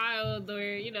a child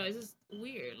or you know, it's just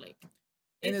weird. Like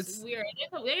it's weird.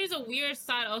 There is a weird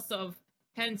side also of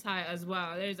hentai as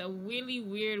well. There's a really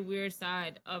weird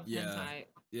side of hentai.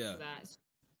 Yeah. That's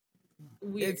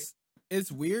weird.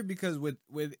 It's weird because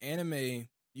with anime,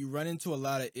 you run into a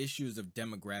lot of issues of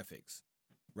demographics,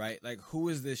 right? Like who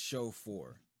is this show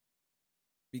for?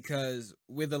 Because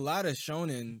with a lot of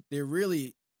shonen, they're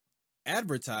really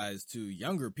advertised to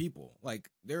younger people. Like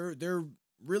they're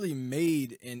really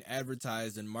made and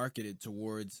advertised and marketed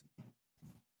towards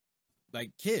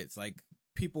like kids, like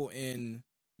people in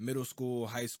middle school,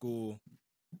 high school,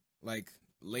 like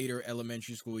later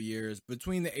elementary school years,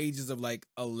 between the ages of like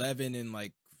 11 and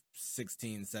like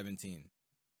 16, 17.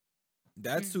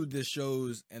 That's who the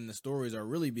shows and the stories are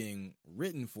really being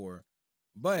written for.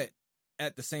 But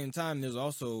at the same time, there's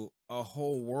also a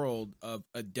whole world of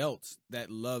adults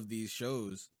that love these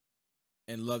shows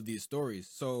and love these stories.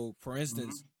 So, for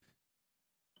instance,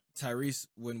 Tyrese,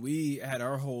 when we had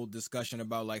our whole discussion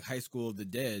about like High School of the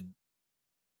Dead,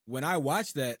 when I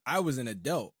watched that, I was an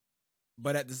adult.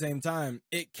 But at the same time,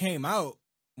 it came out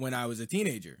when I was a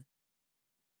teenager.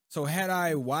 So had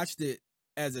I watched it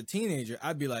as a teenager,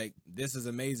 I'd be like, this is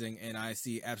amazing. And I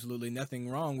see absolutely nothing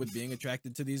wrong with being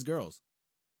attracted to these girls.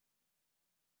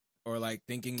 Or like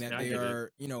thinking that they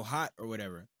are, you know, hot or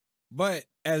whatever. But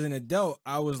as an adult,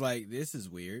 I was like, this is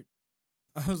weird.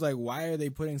 I was like, why are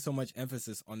they putting so much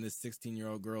emphasis on this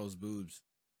 16-year-old girl's boobs?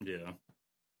 Yeah.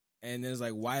 And there's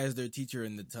like, why is their teacher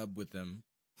in the tub with them?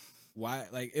 Why?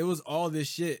 Like, it was all this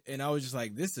shit. And I was just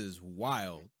like, this is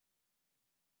wild.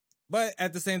 But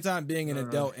at the same time, being an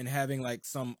adult and having like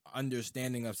some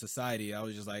understanding of society, I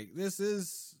was just like, this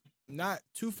is not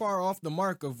too far off the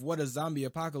mark of what a zombie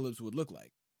apocalypse would look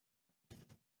like.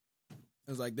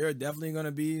 It was like, there are definitely going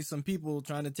to be some people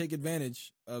trying to take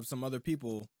advantage of some other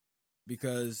people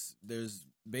because there's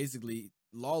basically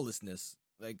lawlessness.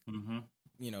 Like,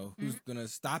 you know, who's going to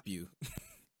stop you?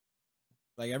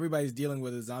 Like, everybody's dealing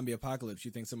with a zombie apocalypse.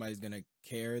 You think somebody's going to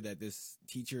care that this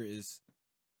teacher is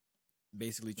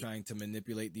basically trying to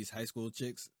manipulate these high school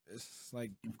chicks? It's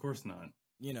like, of course not.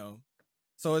 You know,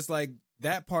 so it's like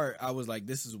that part, I was like,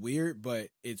 this is weird, but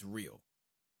it's real.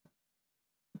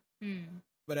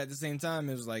 But at the same time,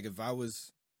 it was like, if I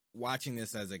was watching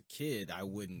this as a kid, I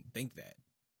wouldn't think that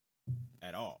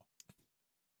at all.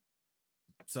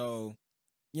 So,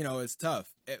 you know, it's tough.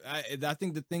 I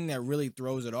think the thing that really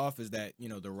throws it off is that, you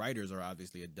know, the writers are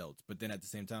obviously adults. But then at the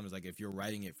same time, it's like, if you're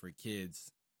writing it for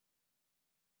kids,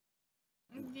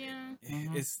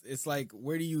 it's like,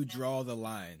 where do you draw the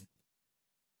line?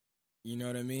 You know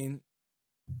what I mean?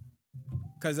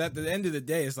 Because at the end of the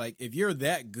day, it's like, if you're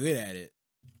that good at it,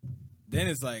 then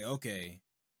it's like, okay,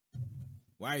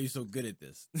 why are you so good at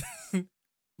this?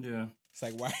 Yeah. It's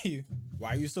like, why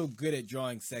are you so good at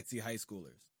drawing sexy high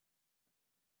schoolers?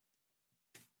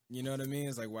 You know what I mean?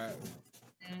 It's like, why?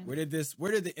 Where did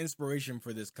the inspiration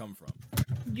for this come from?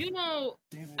 You know,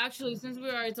 actually, since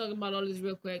we're already talking about all this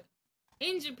real quick,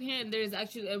 in Japan, there's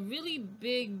actually a really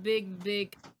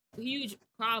big, huge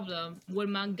problem with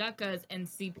mangakas and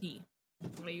CP.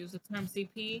 When I use the term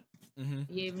CP,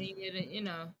 you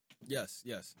know. Yes.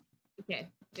 Okay.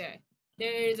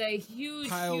 There is a huge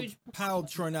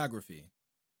piled pornography.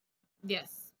 Yes.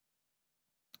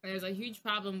 There's a huge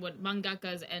problem with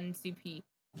mangakas and CP.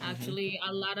 Actually,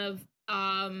 a lot of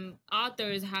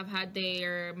authors have had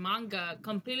their manga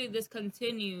completely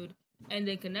discontinued and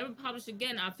they can never publish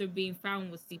again after being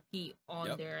found with CP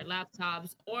on their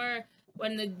laptops, or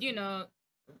when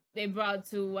they brought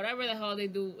to whatever the hell they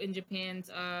do in Japan's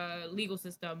legal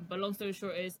system. But long story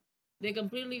short is they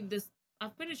completely I'm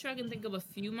pretty sure I can think of a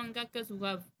few mangakas who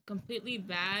have completely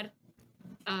bad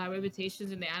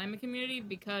reputations in the anime community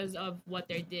because of what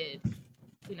they did.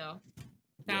 You know,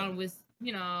 found with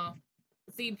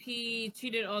CP,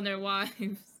 cheated on their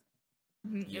wives. Even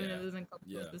if it doesn't come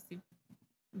close to CP.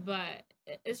 But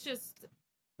it's just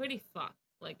pretty fucked.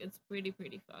 Like, it's pretty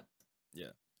fucked.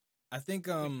 Yeah. I think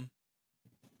one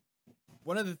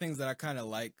of the things that I kind of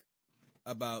like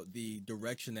about the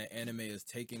direction that anime is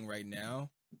taking right now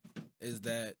is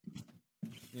that,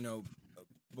 you know,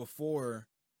 before,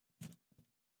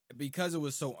 because it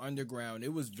was so underground,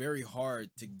 it was very hard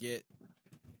to get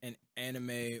an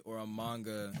anime or a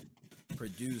manga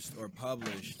produced or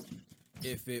published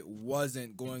if it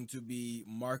wasn't going to be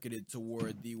marketed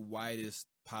toward the widest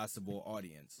possible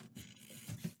audience.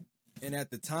 And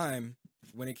at the time,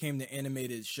 when it came to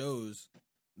animated shows,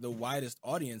 the widest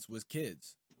audience was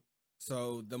kids.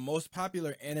 So the most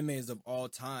popular animes of all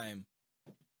time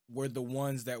were the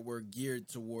ones that were geared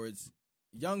towards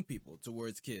young people,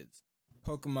 towards kids.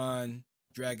 Pokemon,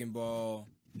 Dragon Ball,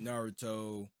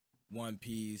 Naruto, One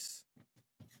Piece,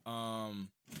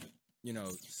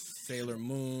 Sailor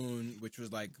Moon, which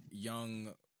was like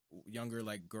younger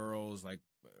like girls, like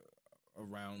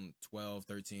around 12,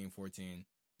 13, 14.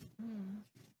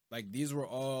 Like these were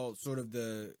all sort of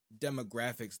the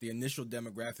demographics, the initial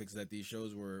demographics that these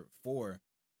shows were for.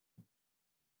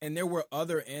 And there were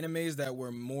other animes that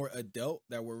were more adult,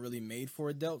 that were really made for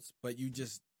adults, but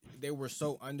they were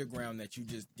so underground that you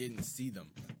just didn't see them.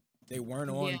 They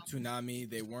weren't on Toonami,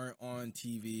 they weren't on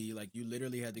TV. Like you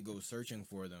literally had to go searching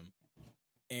for them.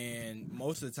 And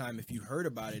most of the time, if you heard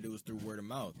about it, it was through word of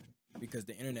mouth because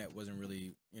the internet wasn't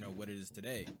really, what it is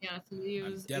today. Yeah, so you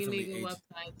use illegal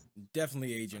websites.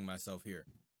 Definitely aging myself here.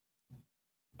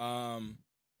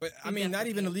 But I mean, not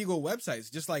even illegal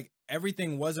websites. Just like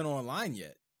everything wasn't online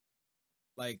yet.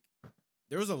 Like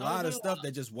there was a lot of stuff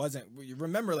that just wasn't.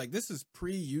 Remember, like this is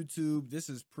pre-YouTube. This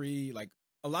is like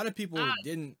a lot of people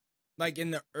didn't like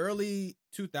in the early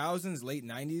 2000s, late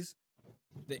 90s.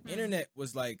 The internet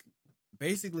was like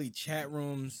basically chat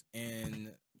rooms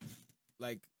and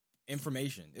like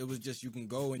information. It was just you can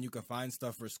go and you can find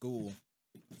stuff for school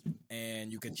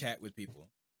and you could chat with people.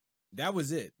 That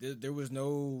was it. There was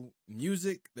no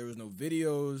music, there was no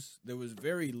videos, there was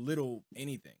very little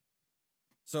anything.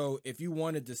 So if you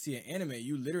wanted to see an anime,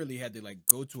 you literally had to like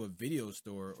go to a video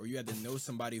store or you had to know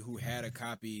somebody who had a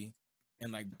copy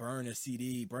and like burn a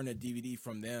CD, burn a DVD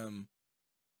from them.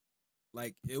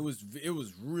 Like it was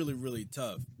really, really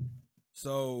tough.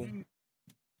 So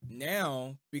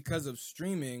now, because of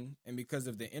streaming and because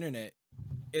of the internet,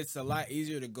 it's a lot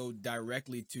easier to go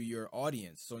directly to your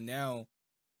audience. So now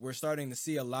we're starting to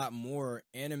see a lot more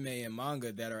anime and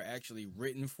manga that are actually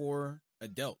written for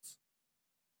adults.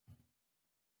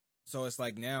 So it's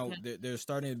like now there's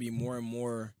starting to be more and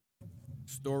more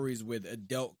stories with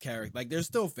adult characters. Like there's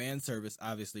still fan service,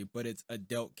 obviously, but it's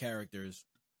adult characters.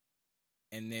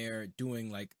 And they're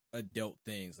doing like adult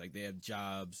things. Like they have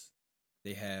jobs.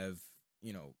 They have,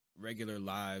 regular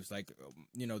lives. Like,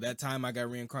 that time I got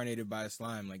reincarnated by a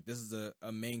slime. Like this is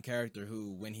a main character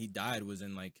who, when he died, was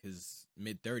in like his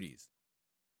mid 30s.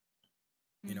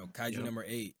 Kaiju number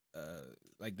 8.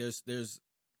 Like there's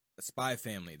a Spy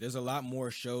Family. There's a lot more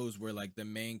shows where like the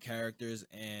main characters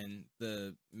and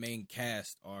the main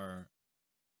cast are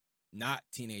not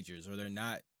teenagers or they're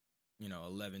not,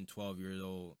 11, 12 years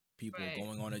old people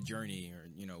going on a journey or,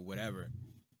 whatever.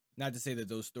 Not to say that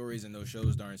those stories and those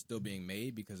shows aren't still being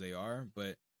made because they are,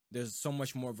 but there's so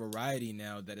much more variety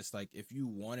now that it's like if you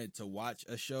wanted to watch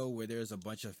a show where there's a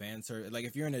bunch of fan service, like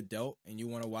if you're an adult and you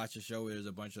want to watch a show where there's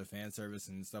a bunch of fan service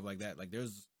and stuff like that, like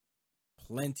there's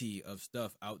plenty of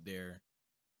stuff out there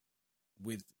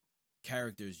with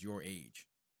characters your age.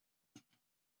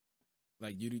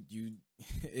 Like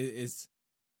it's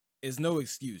no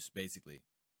excuse basically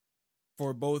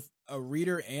for both a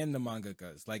reader and the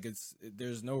mangakas. Like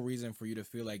there's no reason for you to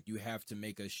feel like you have to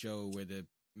make a show where the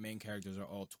main characters are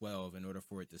all 12 in order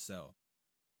for it to sell.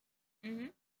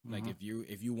 Like if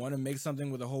you want to make something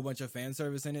with a whole bunch of fan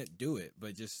service in it, do it,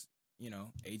 but just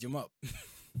age them up.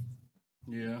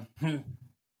 Yeah.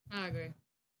 I agree.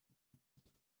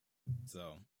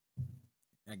 So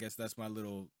I guess that's my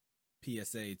little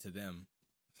PSA to them.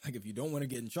 Like if you don't want to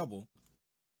get in trouble,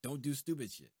 don't do stupid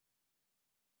shit.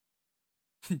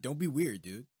 Don't be weird,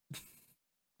 dude.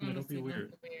 Don't be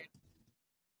weird.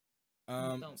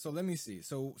 So let me see.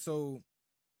 So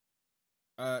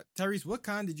Tyrese, what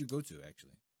con did you go to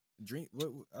actually?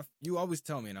 You always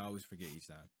tell me and I always forget each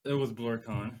time. It was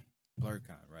BlurCon.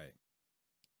 BlurCon, right.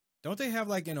 Don't they have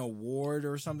like an award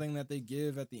or something that they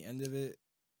give at the end of it?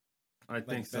 I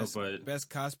think so, but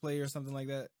best cosplay or something like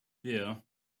that? Yeah.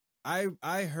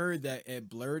 I heard that at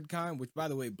BlurredCon, which by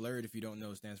the way, Blurred, if you don't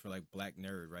know, stands for like Black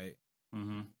Nerd, right?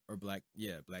 Or Black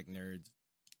Nerds.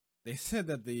 They said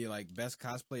that the like best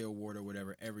cosplay award or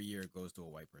whatever every year goes to a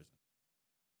white person.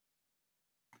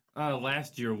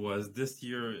 Last year was. This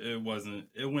year it wasn't.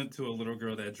 It went to a little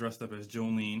girl that dressed up as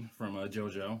Jolene from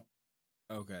JoJo.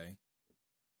 Okay.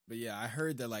 But yeah, I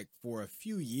heard that like for a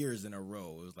few years in a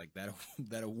row, it was like that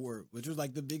that award, which was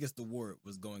like the biggest award,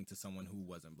 was going to someone who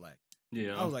wasn't black.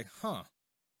 Yeah. I was like, huh,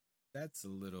 that's a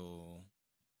little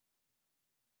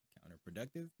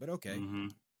counterproductive, but okay. Mm-hmm.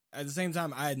 At the same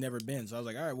time, I had never been, so I was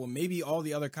like, all right, well, maybe all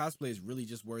the other cosplays really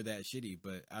just were that shitty,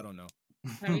 but I don't know.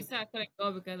 Teresa, I couldn't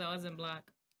go because I wasn't black.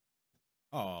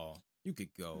 Oh, you could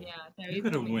go. Yeah, You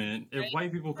could have went. If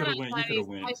white people could have went, you could have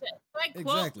went.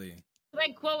 Exactly.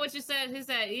 Like quote what you said. He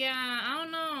said, "Yeah, I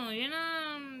don't know. You're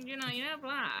not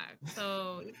black,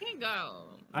 so you can't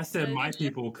go." I said my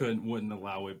people wouldn't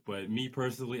allow it, but me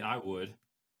personally, I would.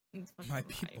 My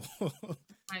people.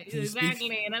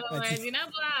 Exactly. In other words, you're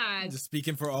not black. Just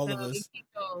speaking for all of us.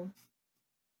 Go.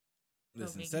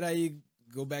 Listen, said I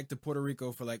go back to Puerto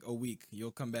Rico for like a week.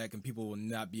 You'll come back and people will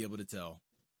not be able to tell.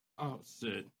 Oh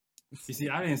shit! You see,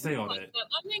 I didn't say all that.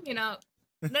 I'm hanging up.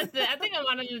 That's it. I think I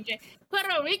wanted to say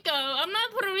Puerto Rico. I'm not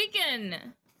Puerto Rican.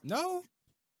 No,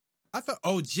 I thought.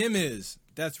 Oh, Jim is.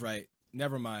 That's right.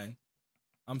 Never mind.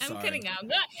 I'm sorry. I'm kidding out.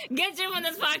 Get Jim on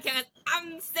this podcast.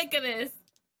 I'm sick of this.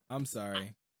 I'm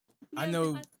sorry. I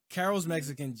know Carol's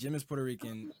Mexican, Jim is Puerto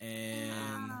Rican,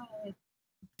 and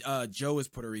Joe is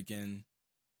Puerto Rican,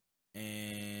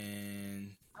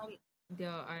 and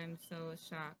yo, I'm so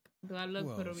shocked. Do I look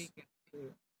Puerto Rican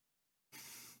too?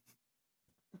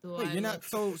 Wait, you're not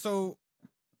so.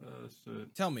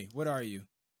 Shit. Tell me, what are you?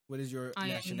 What is your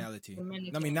nationality?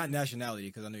 I mean, not nationality,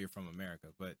 because I know you're from America,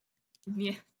 but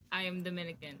yeah, I am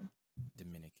Dominican.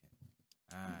 Dominican.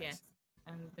 Yes,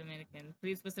 I'm Dominican.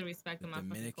 Please put some respect on my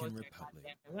Dominican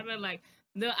Republic. What are like?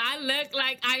 I look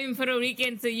like I am Puerto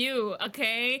Rican to you,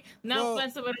 okay? No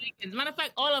offense to Puerto Ricans. Matter of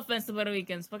fact, all offense to Puerto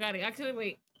Ricans. Fuck out of here. Actually,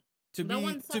 wait. To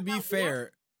be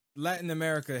fair, Latin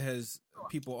America has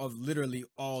people of literally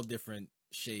all different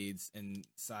shades and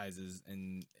sizes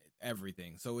and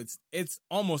everything, so it's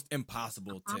almost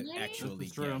impossible to actually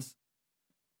guess.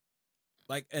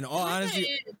 Like, in all honesty,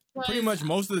 pretty much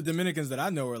most of the Dominicans that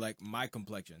I know are like my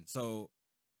complexion. So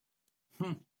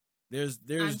there's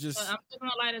just I'm on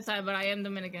the lighter side, but I am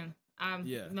Dominican.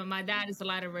 Yeah. My dad is the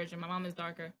lighter version. My mom is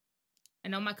darker. I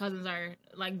know my cousins are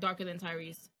like darker than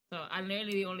Tyrese. So I'm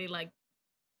literally only like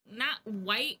not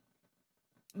white,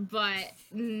 but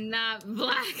not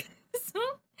black. So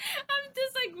I'm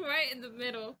just like right in the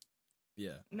middle.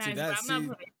 Yeah. Nice, I'm not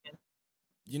Puerto Rican.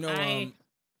 You know,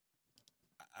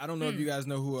 I don't know if you guys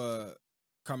know who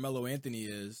Carmelo Anthony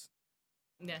is.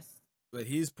 Yes. But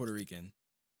he's Puerto Rican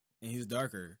and he's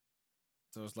darker.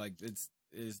 So it's like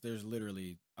there's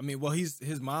literally, I mean, well,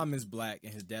 his mom is black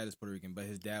and his dad is Puerto Rican, but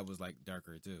his dad was like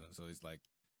darker too. So it's like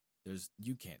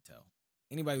you can't tell.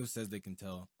 Anybody who says they can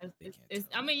tell, they can't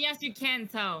tell. I mean, yes, you can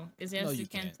tell. Yes, no, you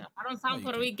can tell. I don't sound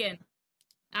Puerto Rican.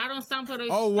 I don't sound Puerto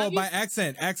Rican. Oh, well, by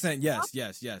accent,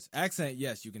 yes. Accent,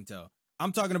 yes, you can tell.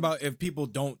 I'm talking about if people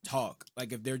don't talk,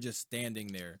 like if they're just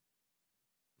standing there,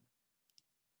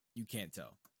 you can't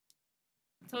tell.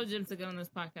 I told Jim to get on this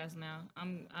podcast now.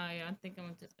 I think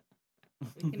I'm just.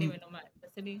 We can't even know my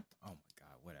ethnicity. Oh my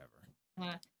God, whatever.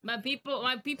 My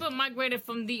people migrated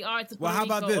from the art to Well, how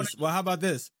about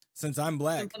this? Since I'm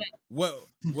black, what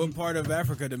part of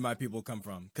Africa did my people come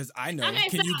from? Because I know. Okay,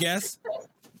 Can you guess?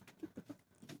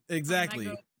 Exactly.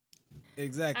 Right,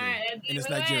 and it's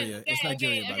Nigeria. Okay, it's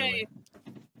Nigeria, by the way.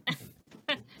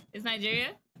 It's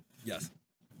Nigeria? Yes.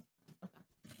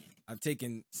 I've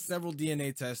taken several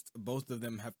DNA tests. Both of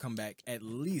them have come back at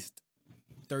least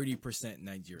 30%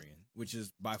 Nigerian, which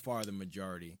is by far the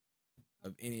majority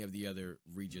of any of the other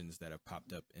regions that have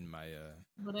popped up in my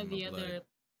what are the other?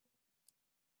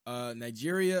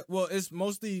 Nigeria. Well, it's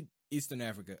mostly Western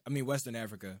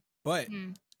Africa, but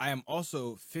I am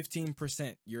also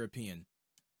 15% European.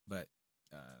 But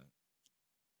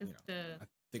I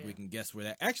think we can guess where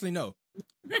that. Actually, no.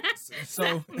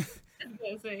 So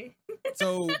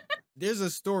there's a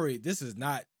story. This is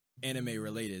not anime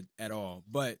related at all,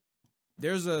 but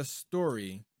there's a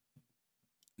story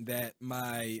that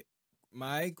my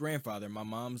grandfather, my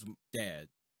mom's dad,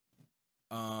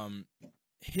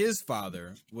 his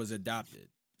father was adopted,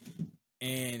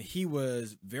 and he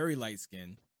was very light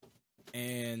skinned,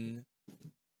 and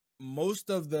most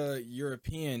of the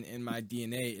European in my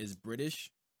DNA is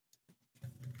British.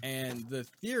 And the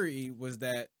theory was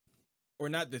that, or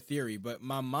not the theory, but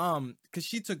my mom, because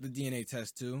she took the DNA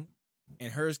test too,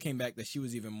 and hers came back that she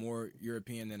was even more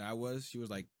European than I was. She was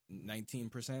like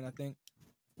 19%, I think.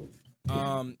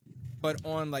 But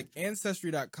on like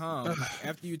Ancestry.com,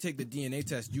 after you take the DNA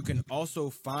test, you can also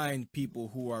find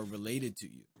people who are related to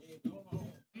you.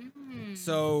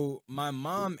 So my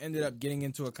mom ended up getting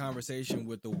into a conversation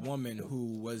with a woman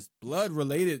who was blood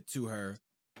related to her,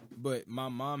 but my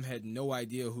mom had no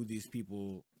idea who these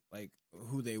people like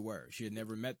who they were. She had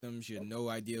never met them. She had no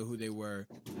idea who they were.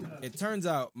 It turns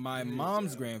out my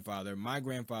mom's grandfather, my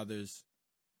grandfather's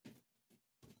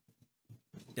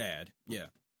dad,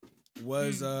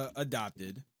 was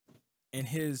adopted, and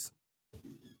his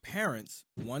parents,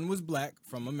 one was black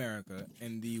from America,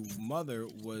 and the mother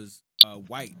was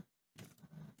white,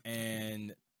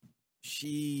 and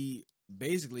she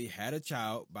basically had a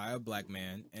child by a black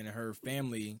man, and her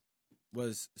family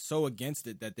was so against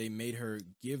it that they made her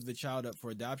give the child up for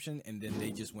adoption, and then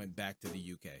they just went back to the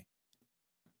UK.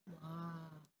 Wow.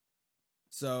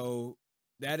 So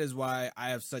that is why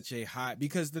I have such a high,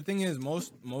 because the thing is,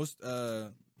 most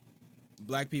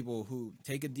black people who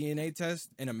take a DNA test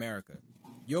in America,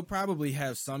 you'll probably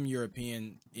have some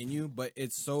European in you, but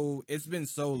it's been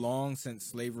so long since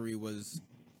slavery was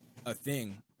a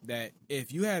thing that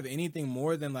if you have anything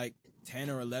more than like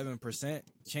 10 or 11%,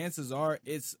 chances are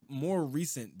it's more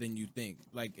recent than you think.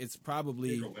 Like it's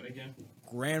probably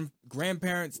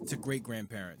grandparents to great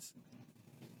grandparents.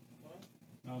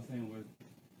 I was saying with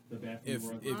the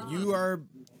bathroom.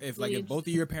 If both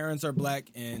of your parents are black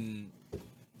and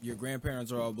your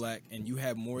grandparents are all black, and you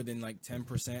have more than like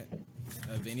 10%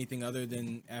 of anything other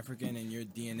than African in your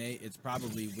DNA, it's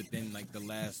probably within like the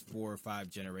last 4 or 5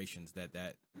 generations that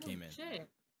came in. Shit.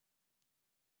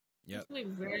 Yep. That's like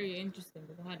very interesting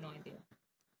because I had no idea.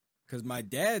 Because my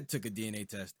dad took a DNA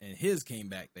test and his came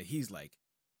back that he's like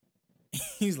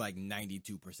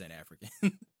 92% African.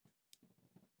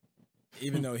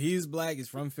 Even though he's black, he's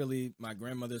from Philly. My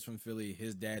grandmother's from Philly.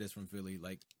 His dad is from Philly.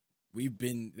 Like they've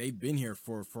been here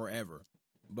for forever,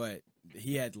 but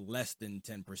he had less than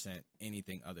 10%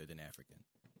 anything other than African.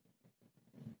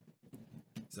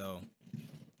 So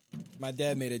my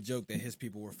dad made a joke that his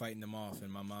people were fighting them off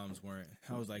and my mom's weren't.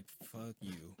 I was like, fuck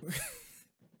you.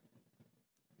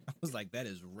 I was like, that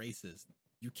is racist.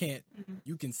 You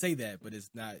can say that, but it's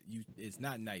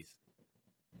not nice.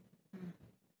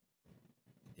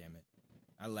 Damn it.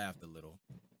 I laughed a little.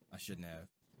 I shouldn't have.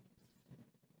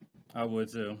 I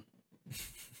would too.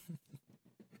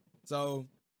 So,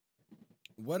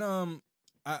 what out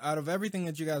of everything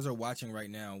that you guys are watching right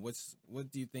now,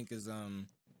 what do you think is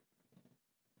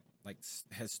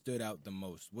has stood out the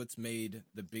most? What's made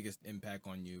the biggest impact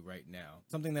on you right now?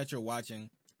 Something that you're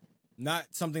watching, not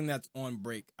something that's on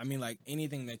break. I mean, like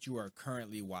anything that you are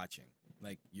currently watching,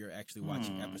 like you're actually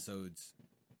watching episodes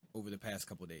over the past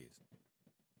couple days.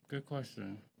 Good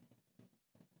question.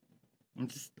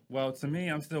 To me,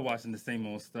 I'm still watching the same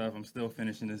old stuff. I'm still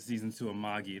finishing the season 2 of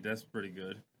Magi. That's pretty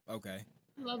good. Okay.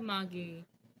 I love Magi.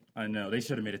 I know. They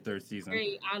should have made a 3rd season.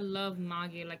 Great. I love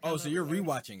Magi. So you're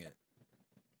rewatching it?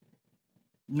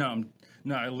 No,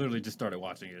 I literally just started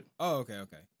watching it. Oh, okay.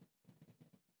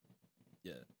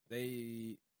 Yeah.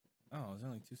 There's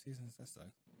only 2 seasons? That sucks.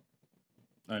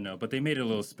 I know, but they made a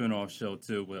little spin-off show,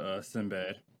 too, with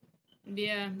Sinbad.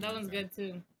 Yeah, that one's good,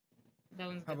 too.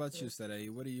 How about you, Sadie?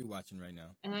 What are you watching right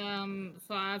now?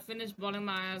 So I finished bawling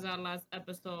my eyes out last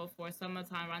episode for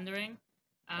summertime rendering.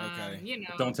 Okay.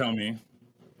 Don't tell me.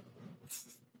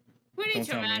 Pretty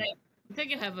traumatic. Take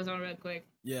your headphones on real quick.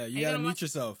 Yeah, you gotta mute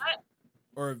yourself.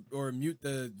 Or mute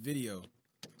the video.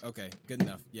 Okay, good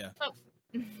enough. Yeah.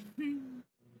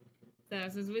 So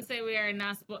since we say we are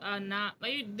not,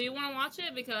 do you want to watch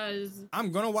it? Because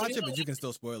I'm gonna watch it, but you can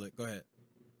still spoil it. Go ahead.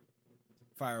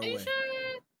 Fire away. Are you sure?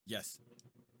 Yes.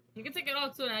 You can take it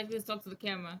off too, and I can just talk to the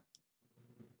camera.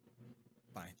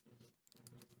 Fine.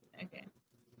 Okay.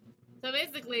 So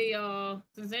basically, y'all,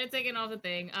 since they're taking off the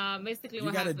thing, basically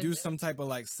you gotta do some type of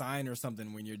like sign or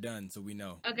something when you're done, so we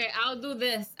know. Okay, I'll do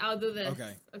this.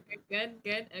 Okay. Okay,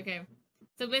 good. Okay.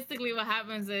 So basically, what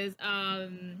happens is,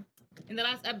 in the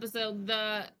last episode,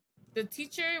 the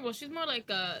teacher, well, she's more like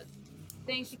a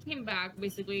thing. She came back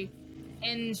basically,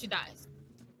 and she dies.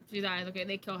 Okay,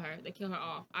 they kill her. They kill her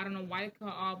off. I don't know why they kill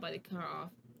her off, but they kill her off.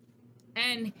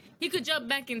 And he could jump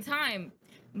back in time,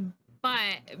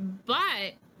 but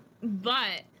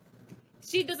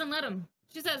she doesn't let him.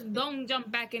 She says, "Don't jump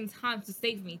back in time to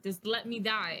save me. Just let me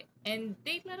die." And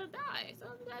they let her die. So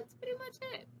that's pretty much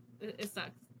it. It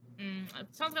sucks.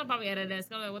 Sean's gonna probably edit this.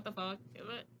 Gonna be like, what the fuck?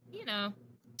 But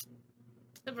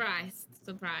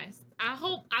surprised.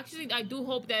 I do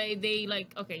hope that they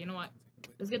like. Okay, you know what?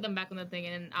 Let's get them back on the thing,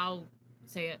 and then I'll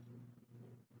say it.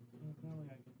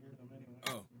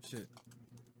 Oh, shit.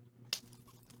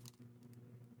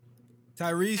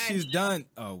 Tyrese, she's done.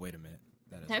 Oh, wait a minute.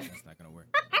 That's not going to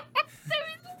work.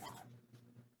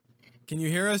 Can you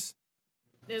hear us?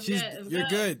 You're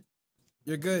good.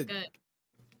 You're good.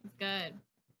 It's good.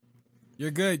 You're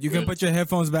good. You can put your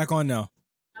headphones back on now.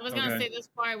 I was going to say this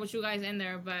part with you guys in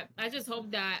there, but I just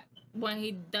hope that when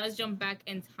he does jump back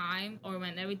in time, or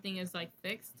when everything is like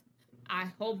fixed, I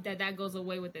hope that goes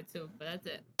away with it too. But that's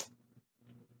it.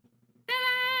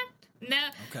 Ta-da! No,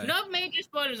 Okay. no major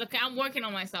spoilers. Okay, I'm working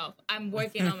on myself. I'm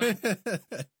working on myself.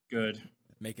 Good.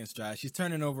 Making strides. She's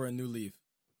turning over a new leaf.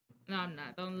 No, I'm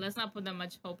not. Let's not put that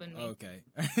much hope in me. Okay.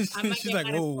 I might She's get like,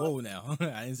 mad as whoa fuck. now.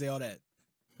 I didn't say all that.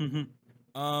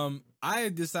 I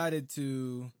decided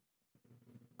to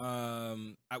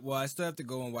I still have to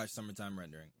go and watch Summertime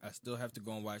Rendering. I still have to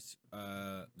go and watch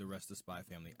the rest of Spy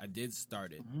Family. I did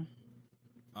start it.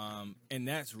 And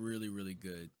that's really, really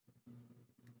good.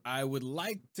 I would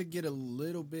like to get a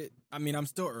little bit. I mean, I'm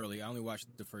still early. I only watched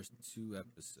the first 2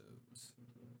 episodes.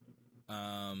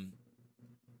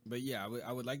 But yeah,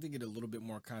 I would like to get a little bit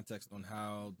more context on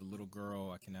how the little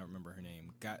girl, I cannot remember her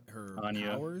name, got her Anya.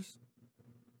 powers.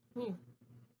 Who?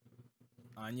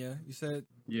 Anya, you said?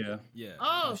 Yeah. Yeah.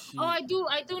 Oh, I do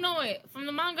know it from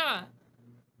the manga.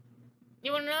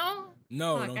 You wanna know?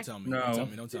 No, Fuck, don't tell me. No. Don't tell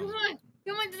me. Don't tell me.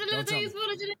 Come on, just a little Don't tell thing. me.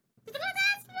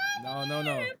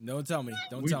 No. Don't tell me.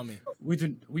 Don't tell me. We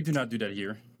do not do that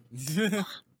here.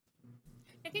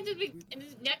 I can just be.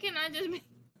 That cannot just be.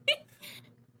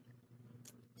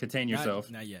 Contain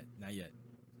yourself. Not yet. Not yet.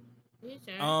 You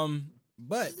sure?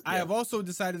 But I have also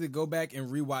decided to go back and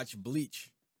rewatch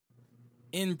Bleach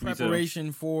in too.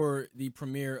 preparation for the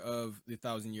premiere of the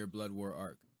 1,000-Year Blood War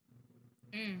arc.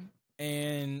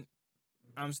 And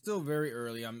I'm still very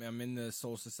early. I'm in the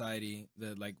Soul Society,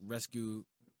 the like rescue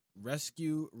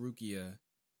Rukia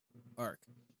arc.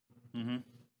 I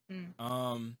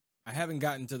haven't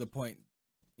gotten to the point,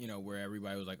 where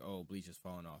everybody was like, "Oh, Bleach is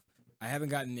falling off." I haven't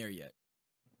gotten there yet,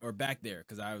 or back there,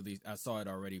 because I saw it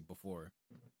already before.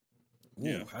 Ooh,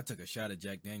 Yeah. I took a shot of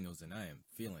Jack Daniels and I am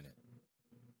feeling it,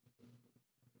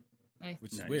 Nice.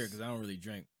 which is weird because I don't really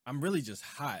drink. I'm really just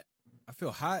hot. I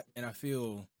feel hot and I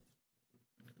feel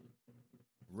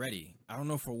ready. I don't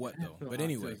know for what though. But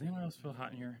anyway, Does anyone else feel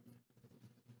hot in here?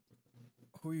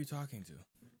 who are you talking to?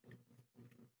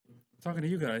 Talking to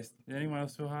you guys. Did anyone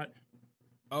else feel hot?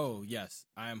 Oh yes,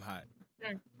 I am hot.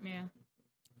 Sure. Yeah.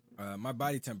 My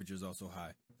body temperature is also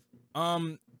high.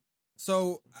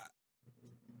 So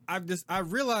I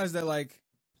realized that like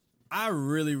I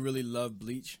really, really love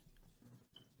Bleach.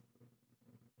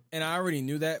 And I already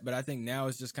knew that, but I think now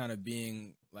it's just kind of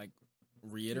being like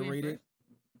reiterated.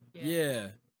 Yeah.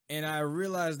 And I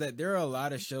realized that there are a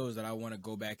lot of shows that I want to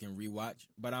go back and rewatch,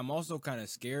 but I'm also kind of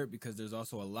scared because there's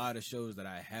also a lot of shows that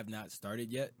I have not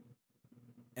started yet.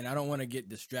 And I don't want to get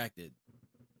distracted.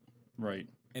 Right.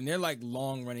 And they're like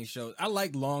long running shows. I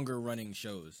like longer running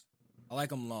shows. I like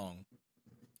them long.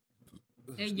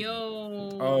 Hey, yo.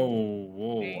 Oh,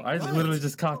 whoa. Hey. I literally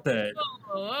just caught that.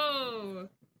 Whoa.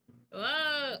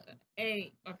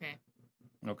 Hey, okay.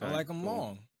 Okay. I like them cool.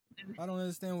 long. I don't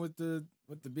understand what the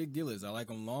big deal is. I like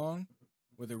them long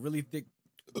with a really thick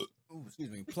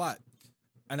plot.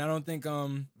 And I don't think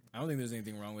there's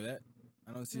anything wrong with that.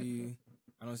 I don't see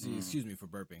excuse me for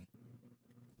burping.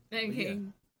 Okay.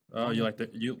 Oh, you like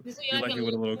you like it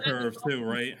with a little curve too,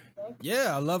 right?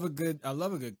 Yeah, I love a good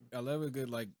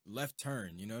like left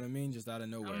turn, you know what I mean? Just out of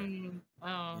nowhere.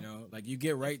 Oh. Like you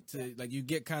get you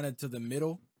get kind of to the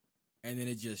middle and then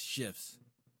it just shifts.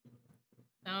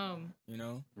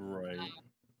 Right.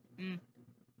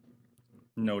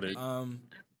 Noted.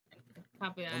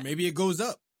 Copy that. Or maybe it goes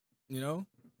up,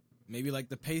 Maybe like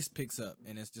the pace picks up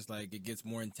and it's just like it gets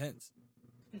more intense.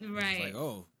 Right. It's like,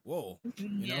 oh, whoa.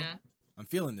 Yeah. I'm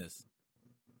feeling this.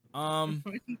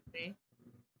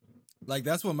 Like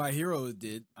that's what My Hero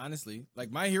did, honestly. Like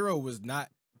My Hero was not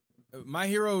My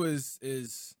Hero is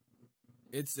it's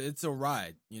a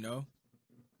ride, And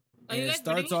it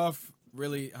starts off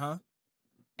really, huh?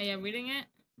 Are you reading it?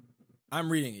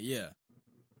 I'm reading it, yeah.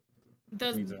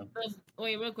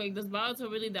 Wait, real quick, does Baruto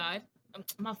really die?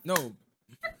 No. Wait,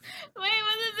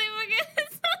 what's his name again?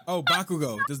 Oh,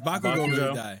 Bakugo. Does Bakugo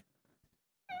really die?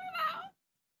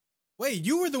 Wait,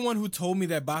 you were the one who told me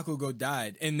that Bakugo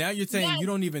died, and now you're saying you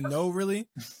don't even know, really?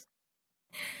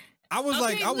 I was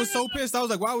I was so pissed. I was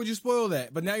like, why would you spoil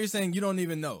that? But now you're saying you don't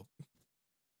even know.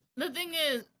 The thing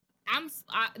is,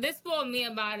 they spoiled me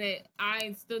about it.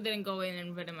 I still didn't go in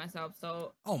and read it myself,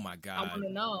 so. Oh my god. I want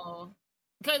to know.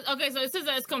 So it says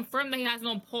that it's confirmed that he has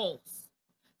no pulse.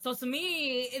 So to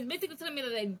me, it's basically telling me that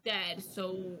they're dead.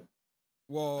 So.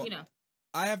 Well,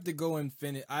 I have to go and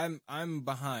finish. I'm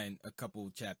behind a couple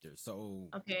chapters, so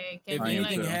okay. If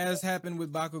anything has happened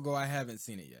with Bakugo, I haven't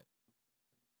seen it yet.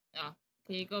 Oh,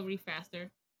 can you go read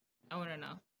faster? I want to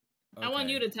know. Okay. I want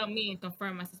you to tell me and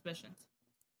confirm my suspicions.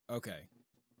 Okay.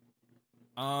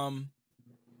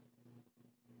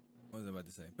 What was I about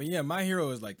to say? But yeah, My Hero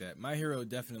is like that. My Hero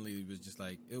definitely was just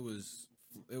like it was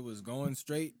going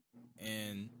straight,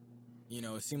 and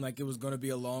it seemed like it was gonna be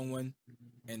a long one,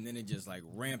 and then it just like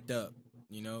ramped up.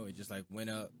 It just like went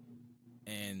up,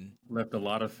 and left a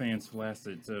lot of fans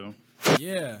flaccid too.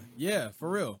 yeah, for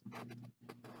real.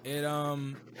 It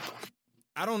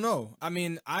I don't know. I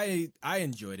mean, I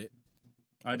enjoyed it.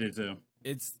 I did too.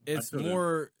 It's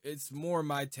more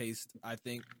my taste, I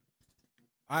think.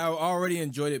 I already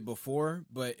enjoyed it before,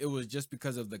 but it was just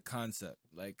because of the concept.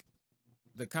 Like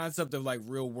the concept of like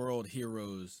real world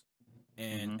heroes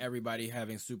and everybody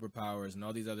having superpowers and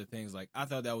all these other things. Like I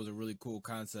thought that was a really cool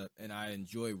concept and I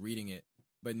enjoy reading it.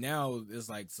 But now it's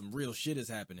like some real shit is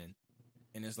happening.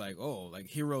 And it's like, oh, like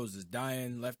heroes is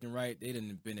dying left and right. They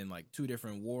didn't been in like 2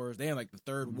 different wars. They in like the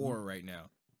 3rd war right now.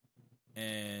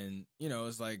 And,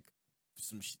 it's like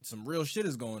some real shit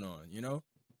is going on,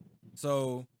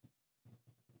 So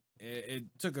it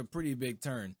took a pretty big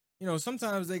turn.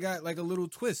 Sometimes they got like a little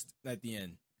twist at the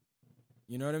end.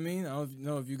 You know what I mean? I don't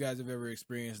know if you guys have ever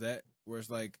experienced that, where it's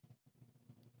like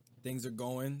things are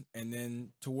going, and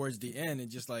then towards the end,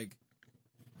 it's just like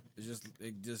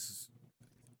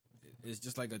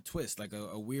a twist, like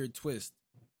a weird twist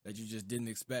that you just didn't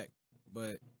expect,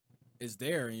 but it's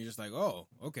there, and you're just like, oh,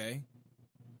 okay.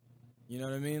 You know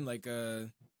what I mean? Like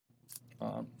I'm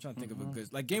trying to think of a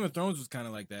good, like Game of Thrones was kind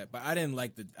of like that, but I didn't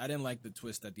like the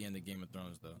twist at the end of Game of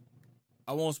Thrones though.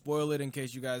 I won't spoil it in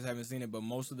case you guys haven't seen it, but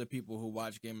most of the people who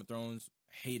watch Game of Thrones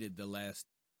hated the last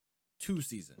 2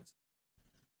 seasons.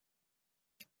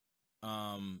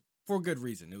 For good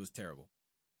reason. It was terrible.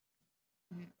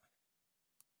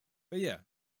 But yeah,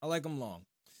 I like them long.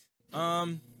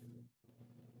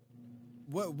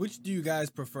 Which do you guys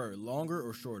prefer, longer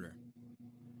or shorter?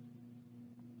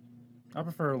 I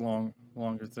prefer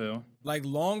longer too. Like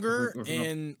longer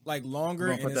and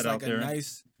it's like a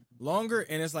nice longer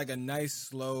and it's like a nice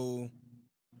slow.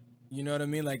 You know what I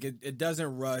mean? Like it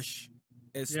doesn't rush.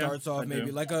 It starts off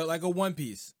maybe like a One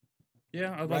Piece.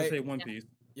 Yeah, I was about to say One Piece.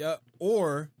 Yeah,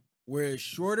 or where it's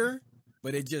shorter,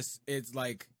 but it's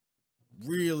like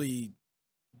really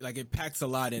like it packs a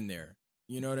lot in there.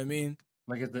 You know what I mean?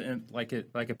 Like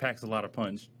it packs a lot of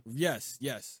punch. Yes.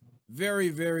 Very,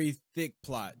 very thick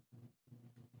plot.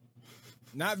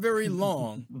 Not very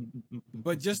long,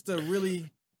 but just a really,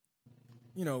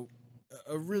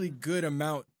 a really good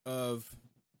amount of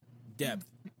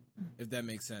depth, if that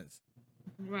makes sense.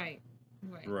 Right.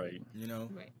 Right. Right.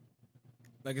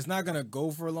 Like it's not gonna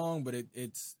go for long, but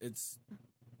it's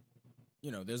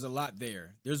there's a lot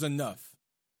there. There's enough.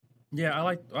 Yeah,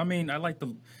 I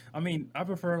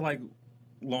prefer like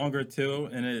longer too,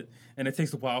 and it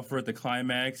takes a while for it to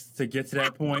climax to get to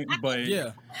that point, but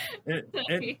yeah,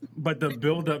 but the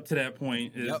build up to that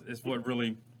point is what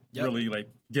really like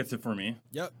gets it for me.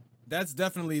 Yep, that's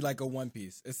definitely like a One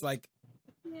Piece. It's like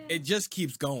it just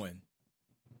keeps going,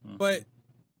 but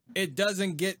it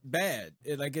doesn't get bad.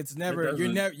 It's never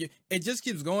it just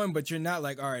keeps going, but you're not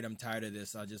like, all right, I'm tired of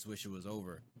this. I just wish it was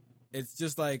over. It's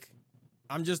just like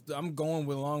I'm going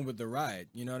along with the ride.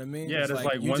 You know what I mean? Yeah, it's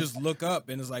like you just look up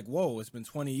and it's like, whoa, it's been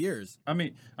 20 years. I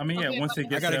mean, yeah. Once it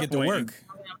gets, I gotta get to work.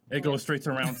 It goes straight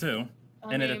to round 2,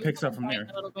 and then it picks up from there.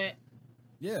 A little bit.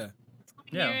 Yeah.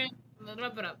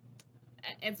 Wrap it up.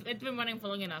 It's been running for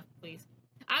long enough, please.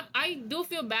 I do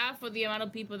feel bad for the amount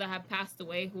of people that have passed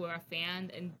away who are a fan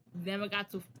and never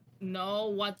got to know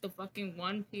what the fucking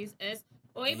One Piece is.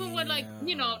 Or even with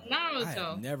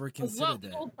Naruto. I never considered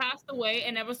that. People passed away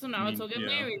and never saw Naruto get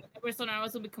married. Never saw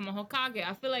Naruto become a Hokage.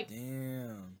 I feel like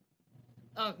damn.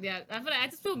 Oh yeah, I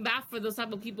just feel bad for those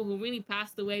type of people who really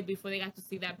passed away before they got to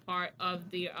see that part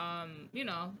of the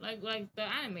like the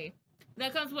anime.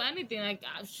 That comes with anything. Like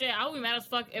shit, I would be mad as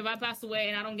fuck if I pass away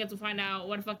and I don't get to find out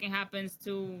what fucking happens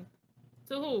to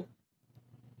who.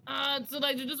 To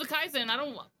like Jujutsu Kaisen, I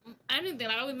don't anything.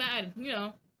 Like I would be mad, So you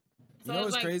know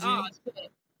what's crazy? Oh,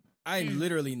 shit. I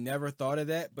literally never thought of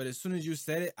that, but as soon as you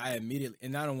said it, I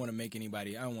don't want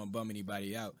to bum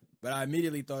anybody out, but I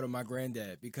immediately thought of my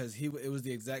granddad because it was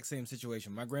the exact same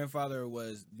situation. My grandfather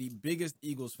was the biggest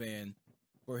Eagles fan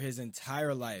for his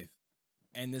entire life,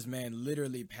 and this man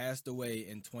literally passed away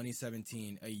in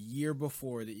 2017, a year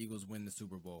before the Eagles win the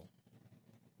Super Bowl.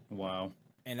 Wow.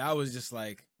 And I was just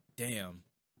like, damn.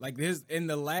 Like this, in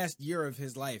the last year of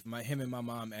his life, him and my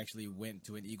mom actually went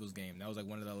to an Eagles game. That was like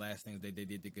one of the last things they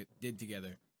did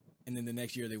together. And then the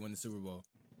next year they won the Super Bowl.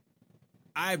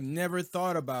 I've never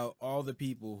thought about all the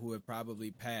people who have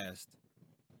probably passed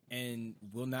and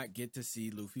will not get to see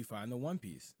Luffy find the One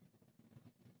Piece.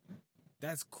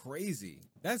 That's crazy.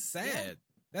 That's sad.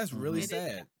 That's really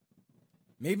sad.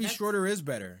 Maybe shorter is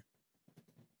better.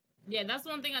 Yeah, that's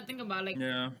one thing I think about. Like,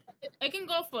 Yeah. it can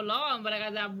go for long, but like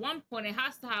at one point, it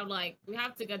has to have like we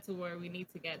have to get to where we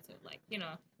need to get to. Like,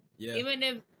 Yeah. even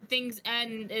if things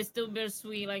end, it's still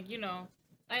bittersweet. Like,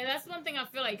 like that's one thing I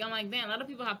feel like I'm like, damn, a lot of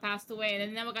people have passed away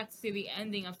and they never got to see the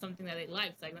ending of something that they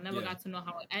liked. Like, they never Yeah. got to know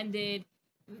how it ended.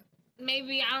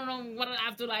 Maybe I don't know what an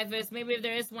afterlife is. Maybe if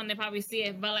there is one, they probably see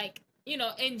it. But like,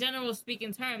 in general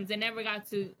speaking terms, they never got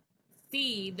to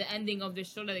see the ending of the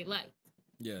show that they liked.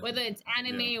 Yeah. Whether it's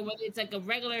anime or whether it's like a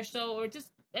regular show or just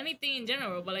anything in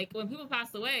general. But like when people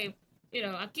pass away,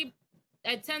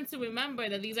 I tend to remember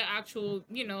that these are actual,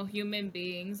 human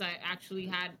beings. I actually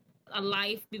had a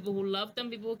life, people who love them,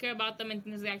 people who care about them, and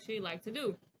things they actually like to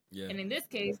do. Yeah. And in this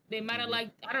case, they might have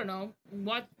liked, I don't know,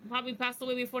 what probably passed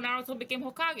away before Naruto became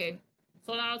Hokage.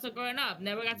 So Naruto growing up,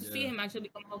 never got to see him actually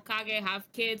become Hokage, have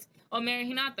kids, or marry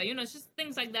Hinata. It's just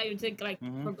things like that you take like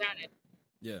for granted.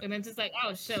 Yeah. And it's just like,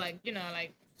 oh shit, like,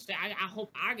 like shit, I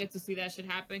hope I get to see that shit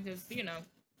happen because,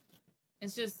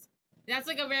 it's just, that's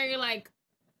like a very like,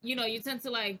 you tend to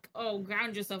like, oh,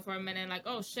 ground yourself for a minute, like,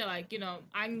 oh shit, like,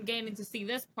 I'm getting to see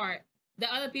this part that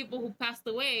other people who passed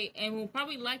away and who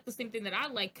probably like the same thing that I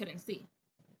like couldn't see.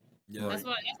 Yeah. That's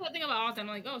what I think about all the time.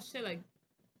 I'm like, oh shit, like,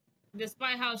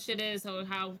 despite how shit is or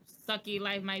how sucky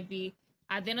life might be,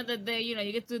 at the end of the day, you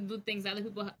get to do things that other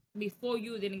people before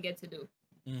you didn't get to do.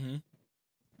 Mm-hmm.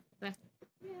 That's,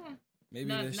 yeah. Maybe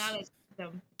Not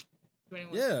them.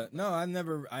 Yeah, no, I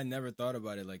never thought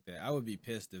about it like that. I would be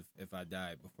pissed if I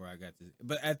died before I got to.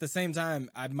 But at the same time,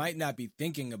 I might not be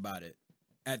thinking about it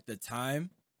at the time.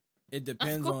 It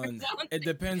depends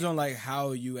on like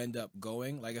how you end up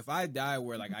going. Like if I die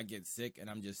where like I get sick and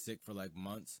I'm just sick for like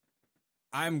months,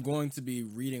 I'm going to be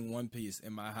reading One Piece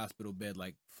in my hospital bed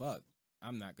like, fuck,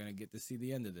 I'm not going to get to see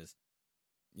the end of this.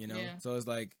 Yeah. So it's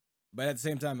like, but at the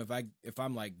same time, if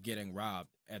I'm like getting robbed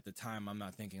at the time, I'm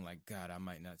not thinking like, God, I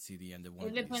might not see the end of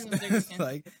One Piece.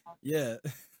 Like, yeah.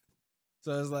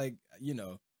 So it's like,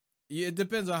 it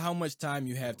depends on how much time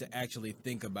you have to actually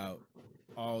think about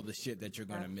all the shit that you're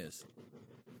gonna miss.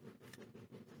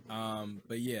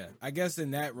 But yeah, I guess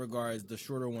in that regards, the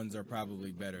shorter ones are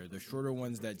probably better. The shorter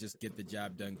ones that just get the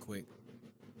job done quick.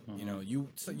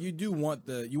 You do want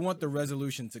the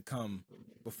resolution to come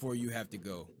before you have to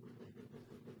go.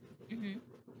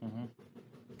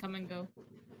 Come and go.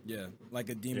 Yeah, like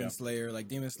a Demon Slayer. Like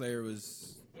Demon Slayer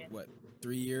was what,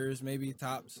 3 years maybe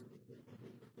tops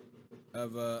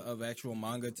of actual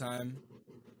manga time.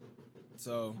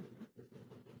 So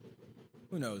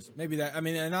who knows? Maybe that. I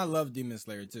mean, and I love Demon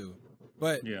Slayer too,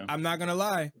 but I'm not gonna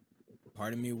lie.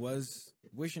 Part of me was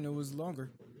wishing it was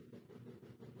longer.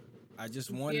 I just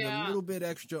wanted a little bit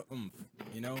extra oomph,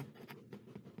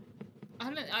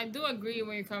 I do agree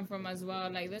where you come from as well.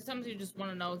 Like, there's sometimes you just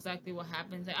want to know exactly what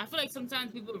happens. Like, I feel like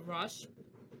sometimes people rush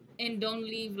and don't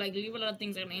leave a lot of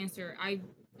things unanswered. I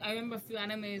remember a few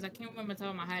animes, I can't remember the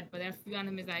top of my head, but there are a few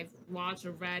animes I've watched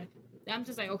or read that I'm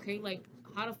just like, okay, like,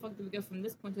 how the fuck did we get from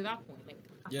this point to that point? Like,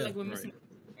 I feel like we're missing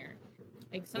something here.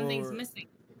 Like, something's missing.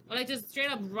 Or like just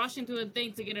straight up rushing through the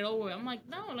thing to get it over. I'm like,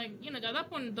 no, like, at that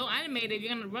point, don't animate it.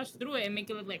 You're gonna rush through it and make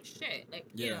it look like shit. Like,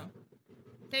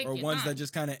 or ones that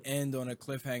just kind of end on a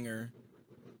cliffhanger.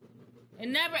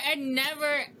 And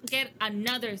never get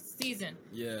another season.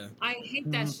 Yeah. I hate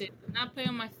that shit. Do not play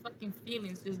on my fucking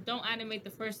feelings. Just don't animate the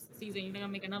first season. You're not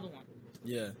gonna make another one.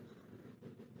 Yeah.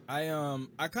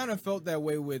 I kind of felt that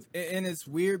way with, and it's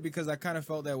weird because I kind of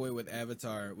felt that way with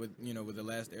Avatar, with the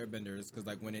Last Airbenders, because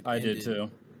like when it ended, did too.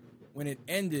 When it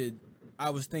ended,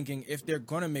 I was thinking if they're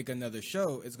gonna make another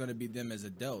show, it's gonna be them as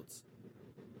adults.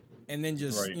 And then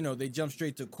just, they jump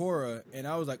straight to Korra, and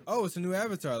I was like, oh, it's a new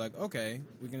Avatar. Like, okay,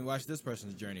 we can watch this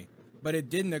person's journey. But it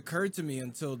didn't occur to me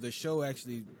until the show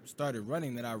actually started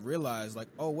running that I realized, like,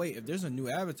 oh, wait, if there's a new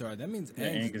Avatar, that means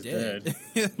Aang is dead.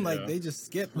 Like, they just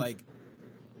skipped, like,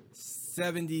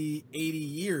 70, 80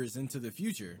 years into the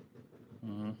future.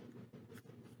 And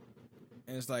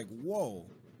it's like, whoa.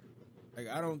 Like,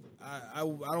 I don't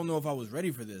know if I was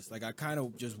ready for this. Like, I kind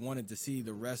of just wanted to see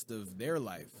the rest of their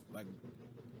life. Like,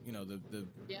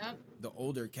 the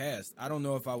older cast. I don't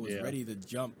know if I was ready to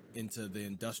jump into the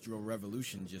Industrial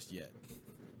Revolution just yet.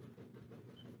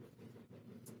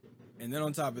 And then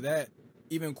on top of that,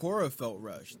 even Korra felt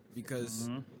rushed because,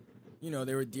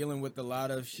 they were dealing with a lot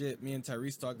of shit. Me and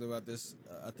Tyrese talked about this,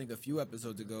 I think a few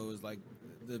episodes ago. It was like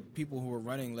the people who were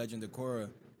running Legend of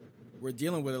Korra were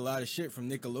dealing with a lot of shit from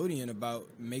Nickelodeon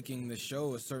about making the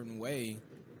show a certain way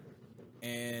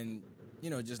and,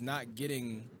 just not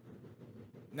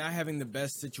having the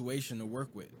best situation to work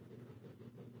with.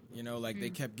 Like they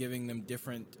kept giving them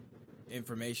different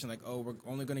information like, oh, we're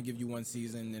only going to give you one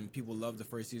season, and people love the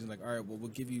first season. Like, all right, well, we'll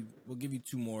give you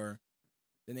 2 more.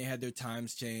 Then they had their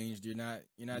times changed. You're not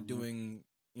doing,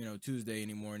 Tuesday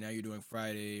anymore. Now you're doing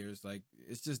Friday, or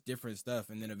it's just different stuff.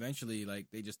 And then eventually, like,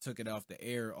 they just took it off the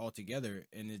air altogether,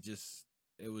 and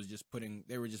they were just putting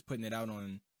it out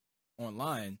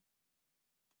online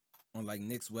on like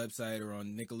Nick's website or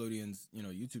on Nickelodeon's,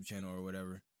 YouTube channel or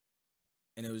whatever.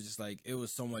 And it was just like, it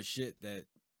was so much shit that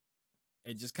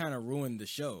it just kind of ruined the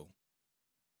show.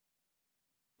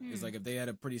 It's like if they had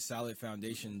a pretty solid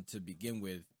foundation to begin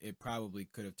with, it probably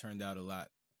could have turned out a lot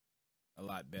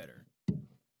better.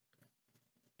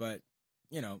 But,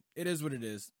 it is what it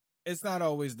is. It's not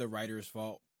always the writer's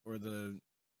fault or the,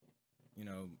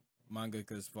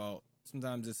 mangaka's fault.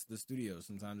 Sometimes it's the studio.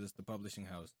 Sometimes it's the publishing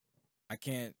house. I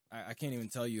can't even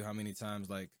tell you how many times,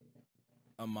 like,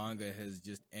 a manga has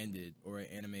just ended or an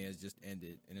anime has just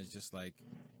ended, and it's just like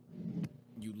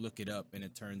you look it up and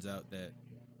it turns out that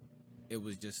it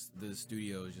was just the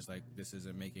studio is just like, this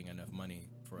isn't making enough money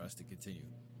for us to continue.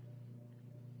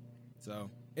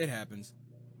 So it happens.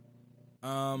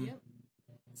 Yep.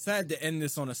 Sad to end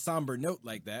this on a somber note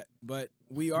like that, but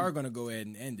we are gonna go ahead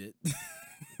and end it.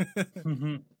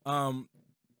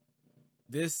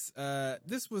 This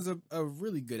was a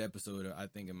really good episode, I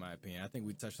think, in my opinion. I think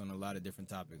we touched on a lot of different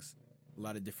topics, a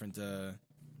lot of different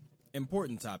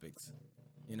important topics.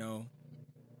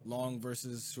 Long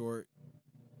versus short.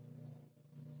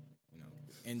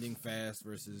 Ending fast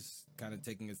versus kind of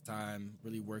taking its time,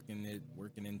 really working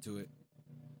into it,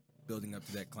 building up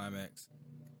to that climax.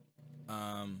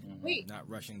 Not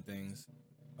rushing things.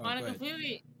 On a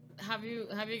completely, have you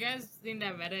guys seen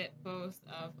that Reddit post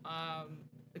of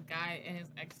the guy and his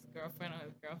ex-girlfriend or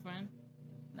his girlfriend?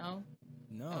 No.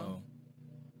 No.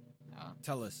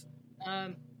 Tell us.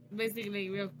 Basically,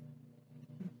 real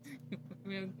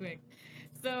quick.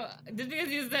 So just because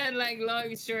you said like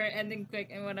long, short, ending quick,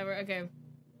 and whatever, okay.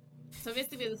 So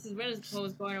basically, this is Reddit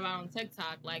post going around on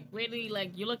TikTok. Like, really,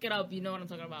 like, you look it up, you know what I'm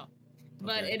talking about.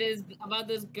 But it is about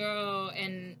this girl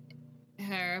and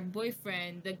her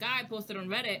boyfriend. The guy posted on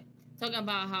Reddit talking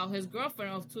about how his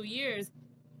girlfriend of 2 years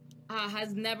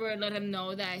has never let him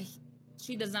know that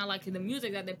she does not like the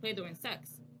music that they play during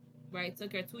sex. Right? It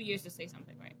took her 2 years to say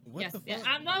something, right? What the fuck? Yeah.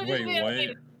 I'm not Wait,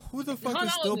 what? Who the fuck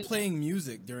is still playing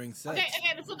music during sex? Okay,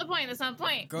 that's not the point. That's not the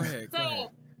point. Go ahead.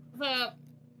 So,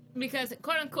 because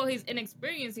quote unquote he's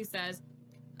inexperienced, he says.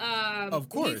 Of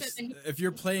course, if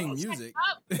you're playing music.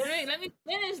 Let me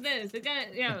finish this. The guy,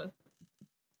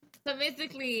 So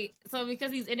basically,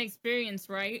 because he's inexperienced,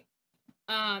 right?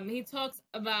 He talks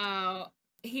about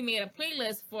he made a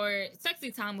playlist for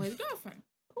sexy time with his girlfriend.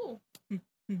 Cool.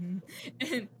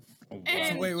 and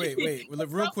so wait.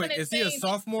 Real quick, is he a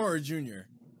sophomore or junior?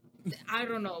 I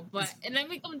don't know, but let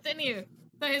me continue.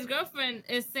 So his girlfriend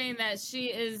is saying that she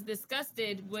is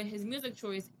disgusted with his music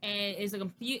choice and is a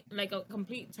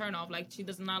complete turn off. Like, she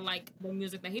does not like the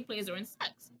music that he plays during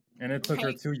sex. And it took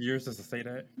her 2 years just to say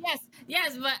that?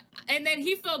 Yes, and then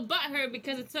he felt butthurt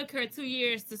because it took her 2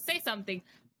 years to say something.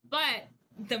 But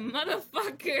the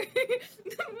motherfucker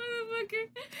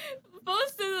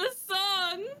posted a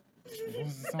song. What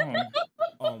was the song?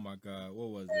 Oh my god, what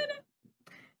was it?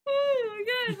 Oh my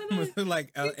god. Was it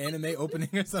like an anime opening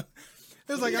or something?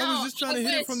 It was like, I was just trying to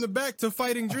hit it from the back to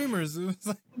Fighting Dreamers. It was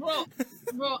like... bro,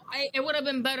 it would have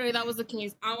been better if that was the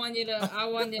case. I want you to,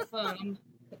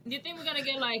 do you think we're gonna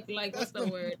get like what's the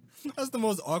word? That's the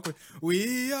most awkward.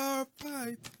 We are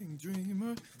fighting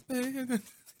dreamers.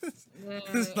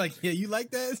 It's like, yeah, you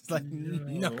like that? It's like,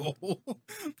 no.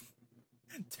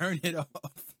 Turn it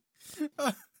off.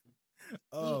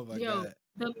 Oh my god.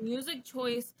 The music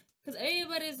choice, because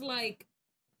everybody's like,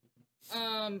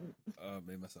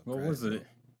 made myself what cry. was it?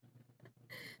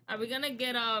 Are we gonna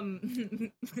get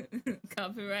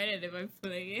copyrighted if I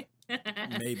play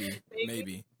it?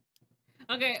 Maybe.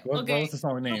 Okay. What was the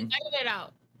song name? Edit it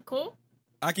out. Cool.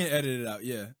 I can edit it out.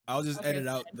 Yeah, I'll just edit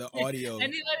out the audio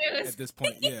at this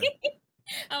point. Yeah.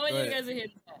 I want you guys to hear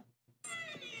that.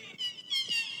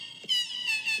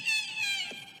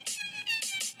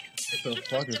 What the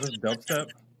fuck is this dubstep?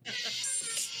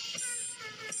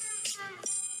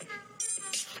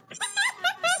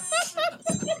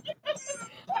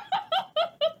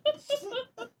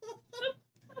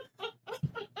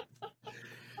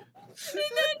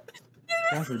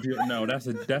 That's a deal. No, that's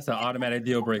an automatic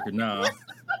deal breaker. Nah.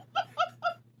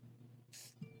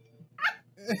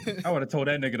 I would have told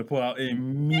that nigga to pull out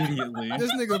immediately.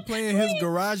 This nigga playing his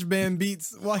garage band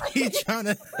beats while he trying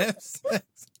to have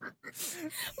sex.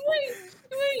 Wait,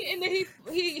 and then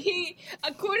he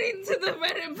according to the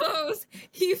Reddit post,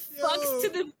 he fucks to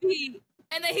the beat,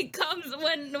 and then he comes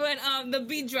when the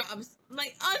beat drops.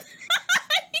 Like,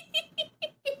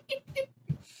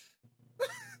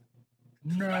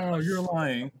 No, you're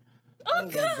lying. Oh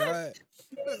my god.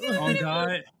 On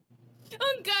God.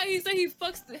 Oh God, he said he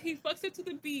fucks it to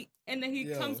the beat, and then he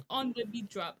Yo. comes on the beat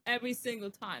drop every single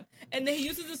time, and then he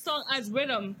uses the song as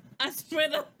rhythm.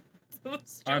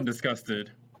 I'm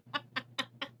disgusted.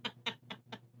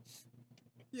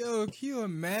 Yo, can you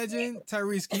imagine,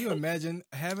 Tyrese? Can you imagine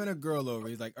having a girl over?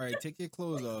 He's like, "All right, take your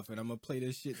clothes off, and I'm gonna play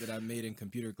this shit that I made in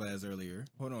computer class earlier.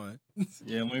 Hold on."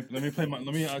 Yeah, let me play my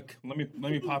let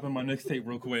me pop in my mixtape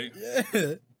real quick.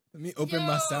 Yeah. Let me open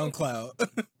my SoundCloud.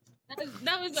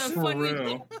 That was a For funny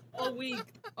real. a week.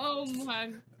 Oh my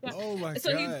God. Oh my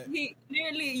So god. he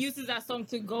literally uses that song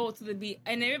to go to the beat,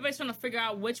 and everybody's trying to figure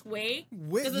out which way.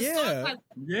 Wait, 'Cause the yeah. song has-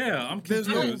 Yeah, I'm There's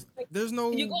confused.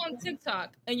 no. You go on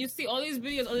TikTok and you see all these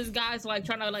videos of these guys like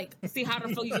trying to like see how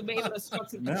the fuck you can be able to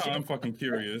structure Now this shit. I'm fucking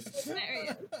curious.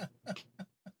 Hilarious.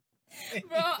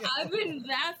 Bro, I've been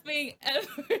laughing ever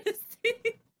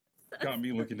since. Got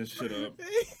me looking this shit up.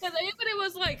 Because everybody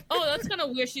was like, "Oh, that's kind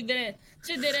of weird." She didn't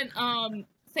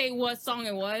say what song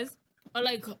it was, or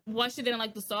like why she didn't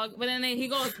like the song. But then he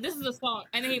goes, "This is the song,"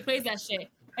 and then he plays that shit.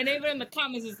 And everybody in the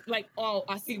comments is like, "Oh,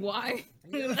 I see why."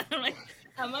 I'm like,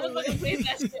 "I motherfucker plays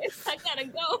that shit. I gotta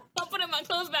go. I'm putting my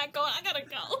clothes back on. I gotta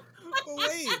go." But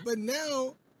wait, but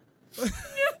now,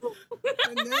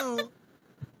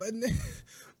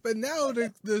 but now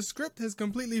the script has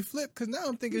completely flipped because now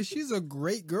I'm thinking she's a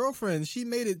great girlfriend. She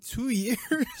made it 2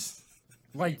 years.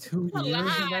 Like 2 That's a years of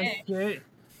that lie. shit.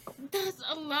 That's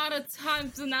a lot of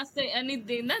time to not say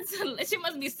anything. She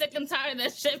must be sick and tired of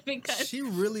that shit because She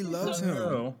really loves him.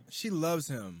 No. She loves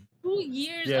him. 2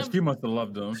 years Yeah, of she must have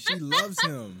loved him. She loves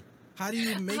him. How do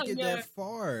you make it Yeah. that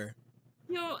far?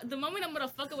 Yo, the moment a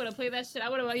motherfucker would have played that shit, I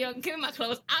would have like, yo, give me my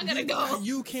clothes. I gotta go.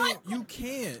 You can't.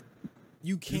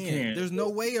 There's no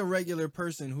way a regular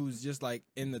person who's just like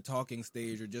in the talking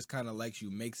stage or just kind of likes you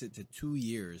makes it to 2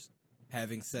 years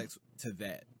having sex to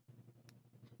that.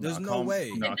 There's no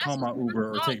way. Nah, call my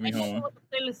Uber or take me home. What the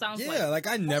playlist sounds Yeah, like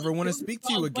I never want to speak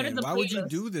to you What is again. the Why would you playlist?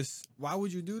 do this? Why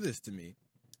would you do this to me?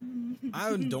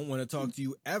 I don't want to talk to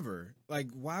you ever. Like,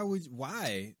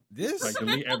 why? This? Like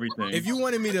delete everything. If you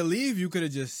wanted me to leave, you could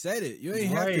have just said it. You ain't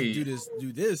have to Right. do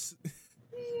this.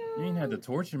 You ain't had to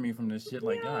torture me from this shit.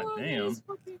 Like, god damn.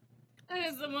 That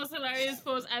is the most hilarious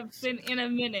post I've seen in a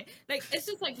minute. Like, it's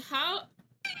just like, how?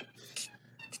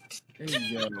 Hey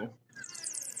yo.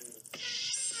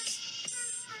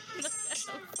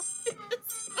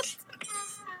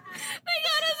 Like,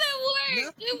 how does it work? Now-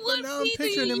 It but would now I'm be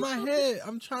picturing the in my head.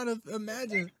 I'm trying to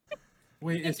imagine.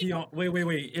 Wait, is he on?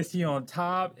 Wait. Is he on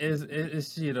top? Is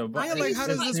she at the Yeah, bottom? like how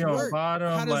does Is this he on work?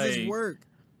 bottom? How does Like, this work?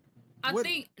 I What-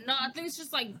 think it's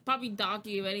just like probably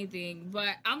doggy if anything.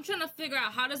 But I'm trying to figure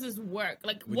out how does this work?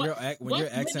 Like When what? your what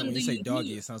accent rhythm when you do say doggy,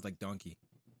 need? it sounds like donkey.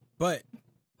 But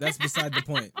that's beside the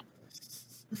point.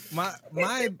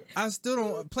 I still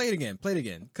don't play it again. Play it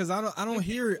again, because I don't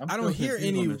hear I'm I don't still hear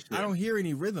confused on any this shit. I don't hear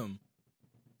any rhythm.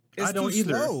 It's I don't too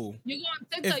either. slow. You go on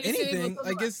If TikTok, you see anything, people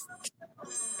I guess.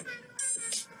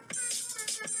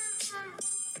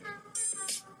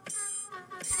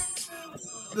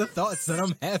 The thoughts that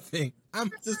I'm having. I'm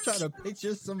just trying to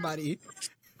picture somebody.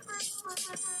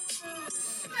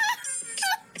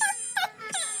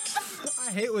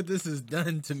 I hate what this has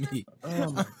done to me.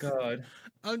 oh my god.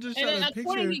 I'm just And trying then to picture.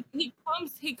 accordingly,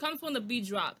 he comes when the beat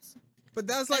drops. But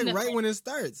that's like and the- right when it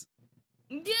starts.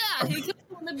 Yeah, he comes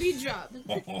when the beat drops.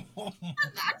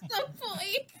 That's the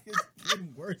point. It's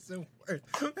getting worse and worse.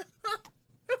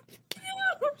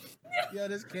 Yo,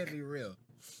 this can't be real.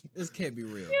 This can't be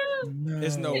real. No.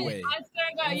 There's no way. I swear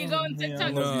to God, you go on Oh, man, TikTok. I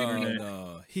love the No, internet.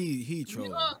 no. He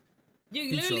trolling. You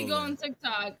He literally go trolling. on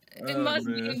TikTok. It Oh, must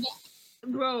man. be,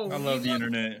 bro. I love you the go-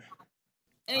 internet.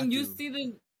 And I you do.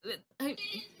 see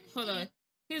hold on.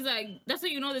 He's like, that's how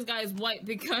you know this guy is white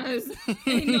because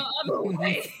ain't no other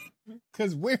way.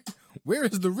 Cause where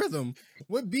is the rhythm?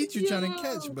 What beat you trying to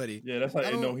catch, Yo. buddy? Yeah, that's how I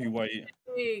I know don't- he white.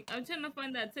 Wait, I'm trying to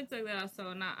find that TikTok that I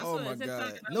saw. Now, I Oh saw my that TikTok god!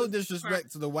 and I No was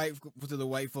disrespect to the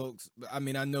white folks. I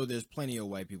mean, I know there's plenty of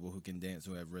white people who can dance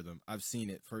who have rhythm. I've seen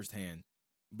it firsthand,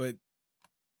 but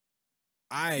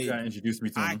You gotta introduce me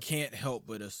to I him. can't help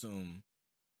but assume.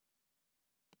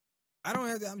 I don't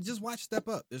have. I'm just watch Step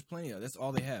Up. There's plenty of. That's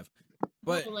all they have.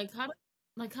 But like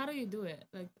how do you do it?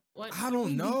 Like what? I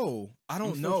don't know. I I'm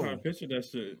don't still know. trying to picture that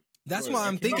shit. That's But why I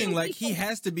I'm can't- thinking like he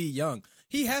has to be young.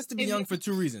 He has to be Is young it- for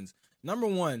two reasons. Number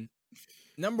one,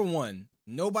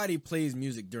 nobody plays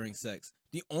music during sex.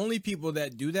 The only people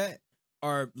that do that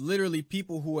are literally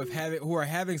people who are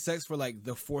having sex for like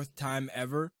the fourth time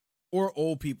ever, or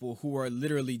old people who are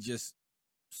literally just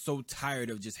so tired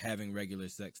of just having regular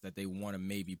sex that they want to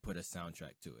maybe put a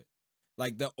soundtrack to it.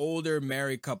 Like the older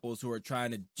married couples who are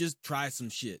trying to just try some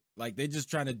shit. Like they're just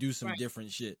trying to do some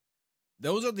different shit.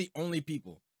 Those are the only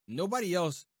people. Nobody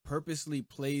else purposely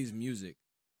plays music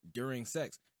during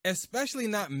sex, especially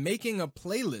not making a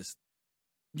playlist.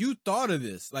 You thought of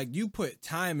this. Like you put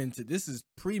time into this. Is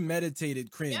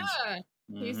premeditated cringe. Yeah.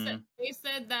 They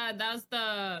said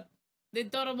that they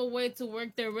thought of a way to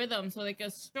work their rhythm so they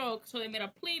could stroke, so they made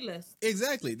a playlist.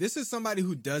 Exactly. This is somebody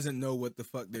who doesn't know what the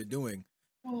fuck they're doing.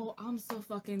 Oh, I'm so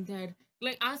fucking dead.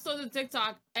 Like I saw the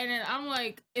TikTok and then I'm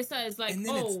like, it says like, and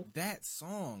then it's that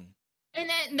song. And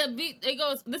then the beat, it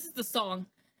goes, this is the song.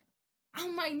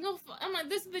 I'm like, no, I'm like,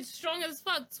 this bitch strong as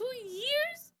fuck. 2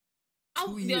 years?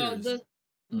 2 years. Yo,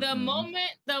 the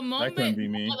moment that couldn't be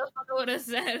me. Motherfucker would have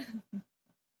said,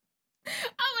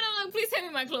 I would have like, please hand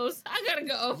me my clothes. I gotta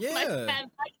go. Yeah. My cab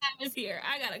is here.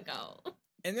 I gotta go.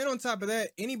 And then on top of that,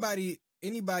 anybody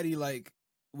like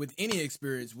with any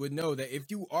experience would know that if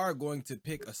you are going to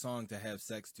pick a song to have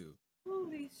sex to,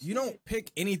 you don't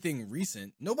pick anything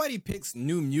recent. Nobody picks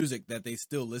new music that they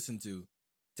still listen to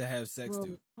have sex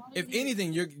to. If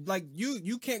anything, you're like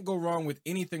you can't go wrong with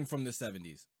anything from the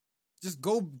 70s. Just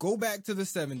go back to the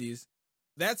 70s.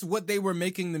 That's what they were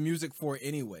making the music for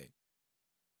anyway.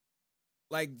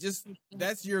 Like just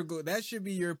that should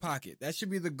be your pocket. That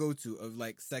should be the go-to of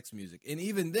like sex music. And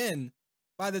even then,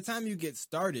 by the time you get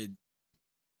started,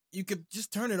 you could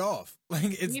just turn it off.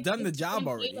 Like it's done the job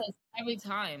already. Every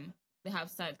time they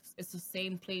have sex, it's the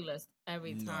same playlist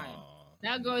every time.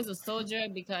 That girl is a soldier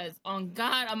because on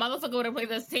God, a motherfucker would have played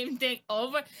the same thing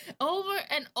over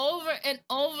and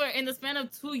over in the span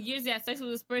of 2 years. They had sex with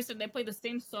this person. They played the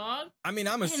same song. I mean,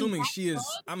 I'm assuming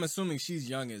she's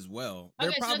young as well.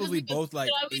 They're probably both like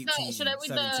 18, Should I read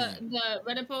 17. the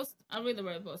Reddit post? I'll read the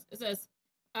Reddit post. It says,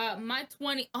 my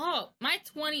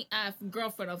 20F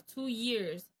girlfriend of 2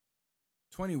 years.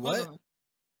 20 what?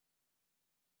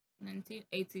 19,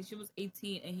 18. She was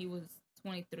 18 and he was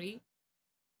 23.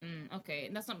 Okay,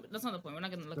 that's not the point. We're not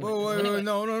gonna look at this. Anyway.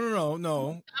 No.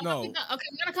 Okay, we're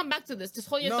gonna come back to this. Just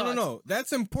hold your thoughts. No.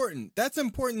 That's important. That's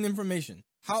important information.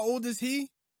 How old is he?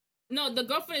 No, the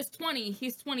girlfriend is 20.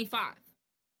 He's 25.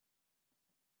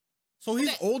 So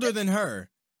he's older than her.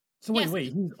 So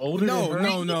wait, he's older than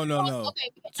her? No.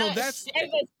 Okay, so that's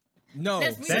no.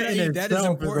 That is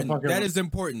important. That is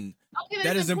important. Okay,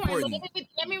 that is important.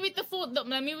 Let me read the full.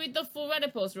 Let me read the full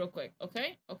Reddit post real quick.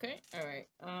 Okay. All right.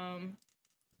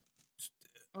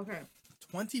 Okay.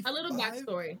 25. A little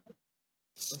backstory.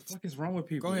 What the fuck is wrong with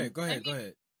people? Go ahead.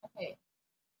 Okay.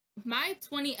 My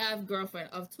 20F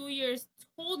girlfriend of 2 years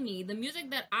told me the music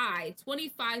that I,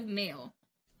 25 male,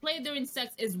 play during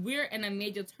sex is weird and a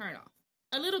major turnoff.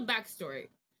 A little backstory.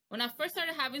 When I first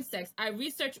started having sex, I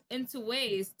researched into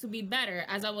ways to be better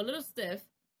as I was a little stiff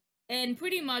and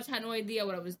pretty much had no idea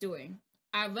what I was doing.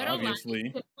 I read online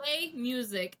to play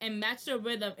music and match the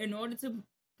rhythm in order to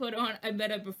put on a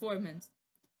better performance.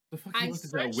 The fuck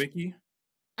is that wiki?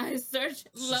 I searched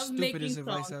love-making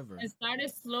songs and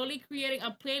started slowly creating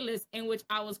a playlist in which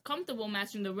I was comfortable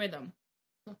matching the rhythm.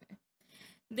 Okay.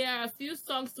 There are a few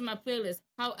songs to my playlist.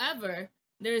 However,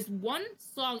 there is one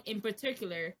song in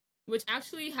particular which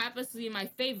actually happens to be my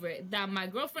favorite that my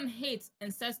girlfriend hates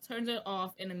and says turns it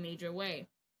off in a major way.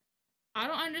 I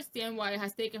don't understand why it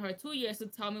has taken her 2 years to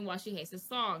tell me why she hates this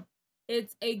song.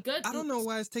 It's a good... I don't know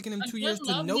why it's taken him 2 years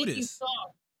to notice.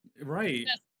 Song. Right.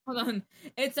 Yes, hold on.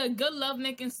 It's a good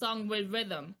love-making song with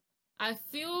rhythm. I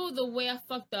feel the way I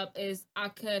fucked up is I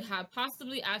could have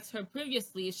possibly asked her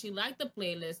previously if she liked the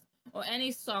playlist or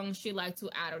any song she liked to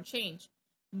add or change.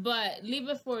 But leave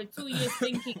it for 2 years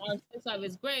thinking our sex life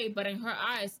is great, but in her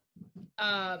eyes,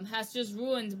 has just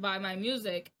ruined by my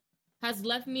music, has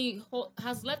left the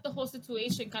whole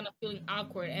situation kind of feeling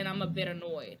awkward, and I'm a bit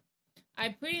annoyed. I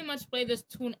pretty much play this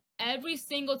tune every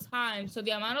single time, so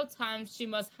the amount of times she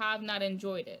must have not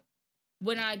enjoyed it.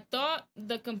 When I thought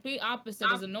the complete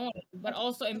opposite is annoying, but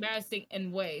also embarrassing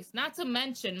in ways. Not to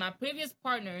mention my previous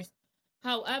partners,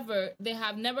 however, they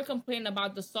have never complained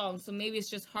about the song, so maybe it's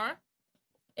just her.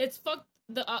 It's fucked.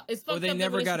 Or they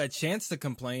never got a chance to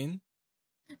complain.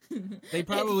 They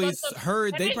probably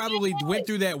heard. They probably went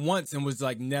through that once and was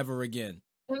like, never again.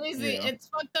 Let me see. Yeah. It's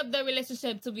fucked up the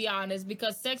relationship, to be honest,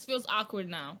 because sex feels awkward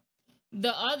now.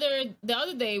 The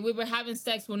other day we were having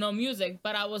sex with no music,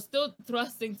 but I was still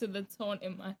thrusting to the tone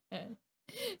in my head.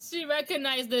 She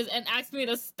recognized this and asked me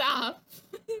to stop.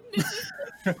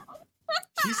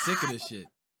 She's sick of this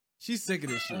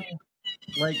shit.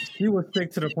 Like, she was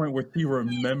sick to the point where she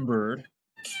remembered.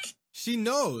 She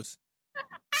knows.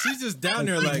 She's just down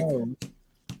there like, hey,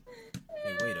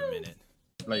 wait a minute.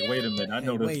 Like, wait a minute, I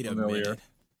know this wait a familiar.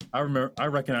 minute. I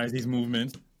recognize these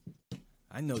movements.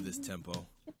 I know this tempo.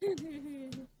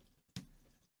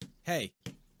 Hey,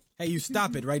 you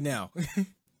stop it right now.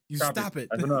 You stop it.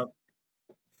 That's enough.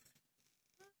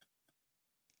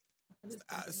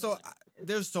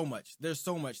 There's so much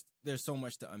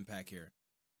to unpack here.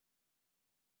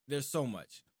 There's so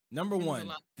much. Number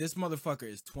one, this motherfucker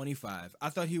is 25. I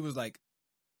thought he was like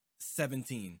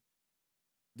 17.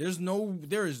 There is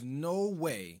no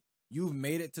way you've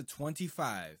made it to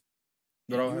 25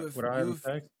 without having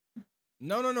sex.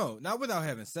 No, not without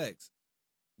having sex.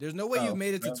 There's no way you've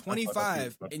made it to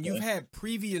 25 and you've had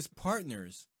previous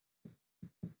partners.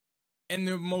 And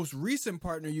the most recent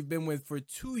partner you've been with for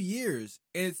 2 years,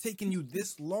 and it's taken you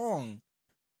this long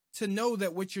to know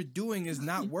that what you're doing is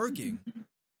not working.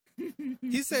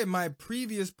 He said, my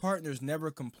previous partners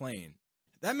never complain.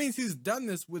 That means he's done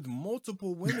this with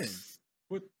multiple women.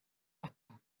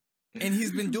 And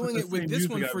he's been doing it with this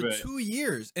one for 2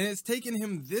 years. And it's taken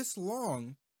him this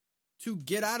long to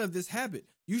get out of this habit.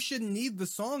 You shouldn't need the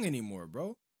song anymore,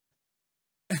 bro.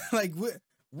 Like,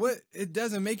 what? It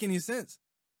doesn't make any sense.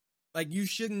 Like, you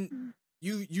shouldn't,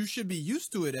 you should be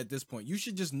used to it at this point. You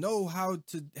should just know how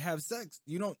to have sex.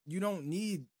 You don't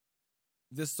need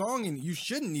the song, and you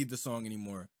shouldn't need the song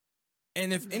anymore.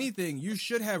 And if anything, you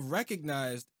should have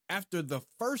recognized after the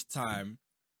first time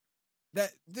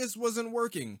that this wasn't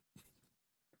working.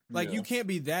 Like, you can't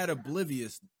be that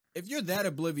oblivious. If you're that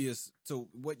oblivious to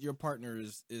what your partner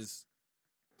is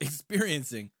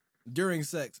experiencing during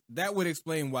sex, that would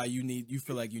explain why you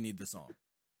feel like you need the song.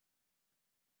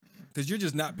 Because you're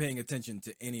just not paying attention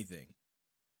to anything.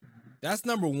 That's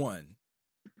number one.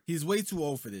 He's way too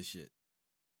old for this shit.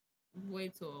 Way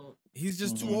too old. He's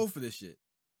just too old for this shit.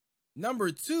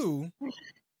 Number two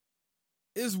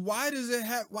is why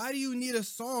do you need a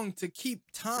song to keep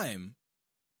time?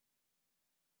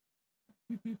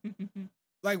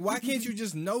 Like, why can't you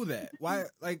just know that? Why?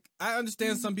 Like, I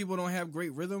understand some people don't have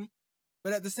great rhythm,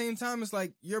 but at the same time, it's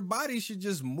like your body should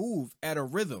just move at a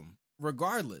rhythm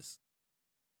regardless.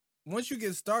 Once you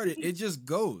get started, it just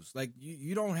goes. Like,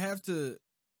 you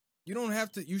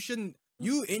shouldn't,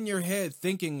 you in your head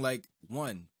thinking like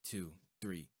 1, 2,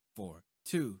 3, 4,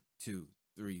 2, 2,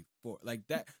 3, 4, like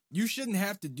that. You shouldn't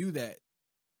have to do that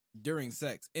during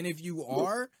sex. And if you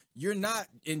are, you're not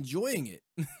enjoying it.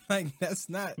 Like,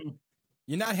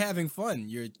 you're not having fun.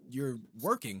 You're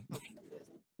working.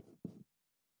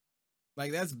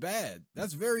 Like, that's bad.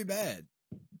 That's very bad.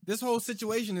 This whole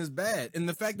situation is bad. And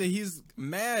the fact that he's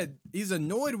mad, he's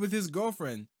annoyed with his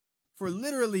girlfriend for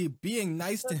literally being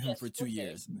nice to him for 2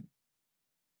 years.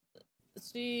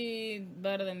 She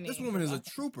better than me. This woman is a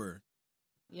trooper.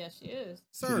 Yes, she is.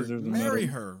 Sir, marry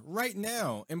her right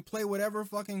now and play whatever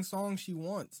fucking song she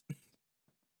wants.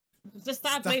 Just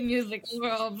stop playing music,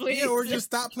 bro, please. Yeah, or just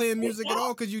stop playing music at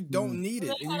all because you don't need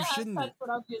it and you shouldn't.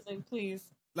 Without music, please.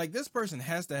 Like, this person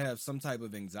has to have some type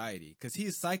of anxiety because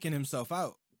he's psyching himself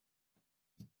out.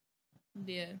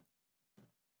 Yeah.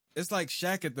 It's like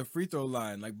Shaq at the free throw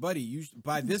line. Like, buddy,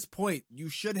 by this point, you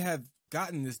should have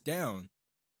gotten this down.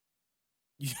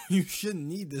 You shouldn't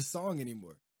need this song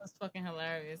anymore. That's fucking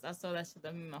hilarious. I saw that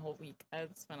shit my whole week.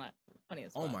 It's been like funny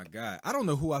as fuck. Oh my God. I don't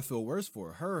know who I feel worse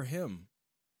for, her or him.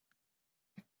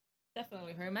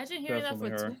 Definitely her. Imagine hearing that for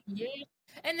 2 years.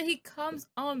 And then he comes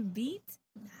on beat.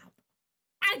 Nah,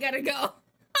 I gotta go.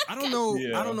 I don't know.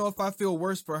 Yeah. I don't know if I feel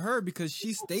worse for her because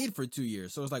she stayed for 2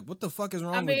 years. So it's like, what the fuck is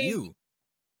wrong with you?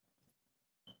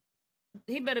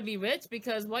 He better be rich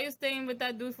because why you staying with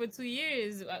that dude for 2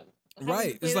 years?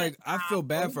 Right. It's like, I feel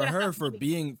bad for her for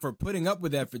putting up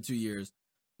with that for 2 years.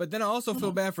 But then I also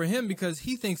feel bad for him because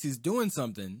he thinks he's doing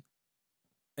something.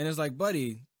 And it's like,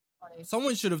 buddy,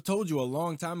 someone should have told you a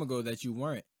long time ago that you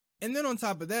weren't. And then on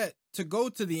top of that, to go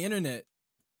to the internet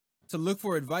to look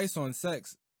for advice on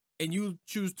sex and you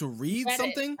choose to read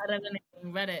something.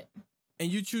 Reddit. And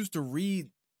you choose to read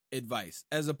advice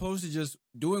as opposed to just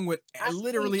doing what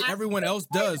literally everyone else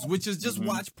does, which is just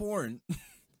watch porn.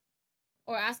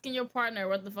 Or asking your partner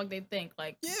what the fuck they think.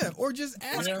 Like, yeah, or just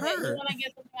ask her. You want to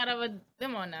get something out of a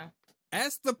demo now.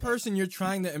 Ask the person you're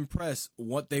trying to impress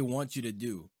what they want you to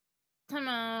do. Come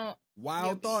on.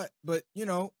 Wild thought, but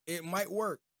it might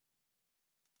work.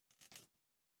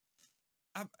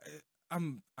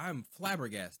 I'm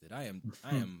flabbergasted. I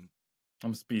am.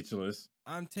 I'm speechless.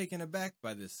 I'm taken aback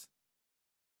by this.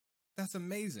 That's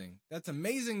amazing. That's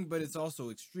amazing, but it's also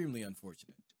extremely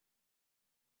unfortunate.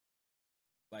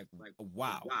 Like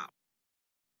wow.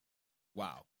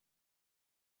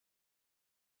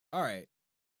 All right.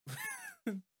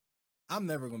 I'm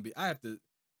never gonna be. I have to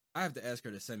ask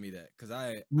her to send me that because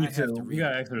I have to read. You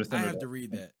gotta ask her to send I have to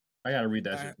read that. I gotta read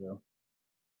that shit though.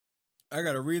 I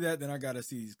gotta read that, then I gotta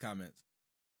see these comments.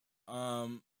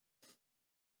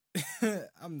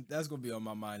 That's gonna be on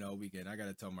my mind all weekend. I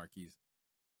gotta tell Marquise.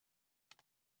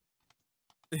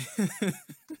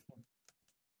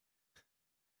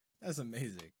 That's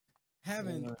amazing.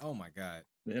 Oh my god.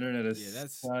 The internet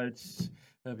is such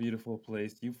a beautiful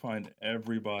place. You find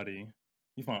everybody.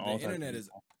 You find all types of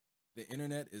people. The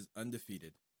internet is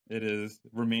undefeated. It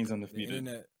remains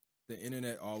undefeated. The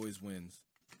internet always wins.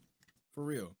 For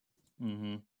real.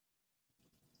 Mm-hmm.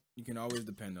 You can always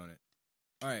depend on it.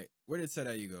 All right, where did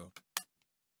Sedai go?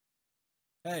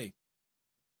 Hey,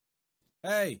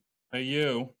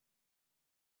 you.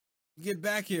 You get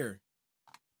back here.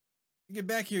 You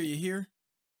hear?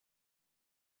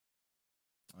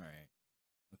 All right,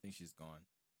 I think she's gone.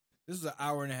 This is an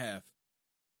hour and a half.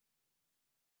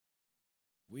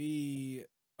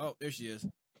 Oh, there she is.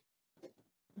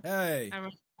 Hey.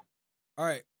 All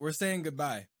right, we're saying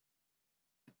goodbye.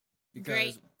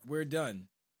 Because we're done.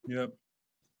 Yep.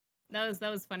 That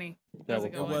was funny. It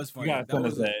was funny. You gotta send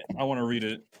us that. I want to read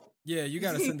it. Yeah, you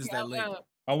gotta send us that link.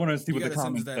 I want to see what the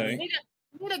comments say.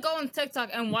 You need to go on TikTok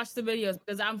and watch the videos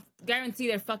because I'm guarantee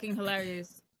they're fucking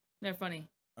hilarious. They're funny.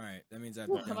 All right, that means I have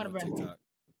to download TikTok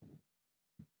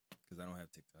because I don't have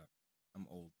TikTok. I'm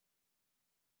old.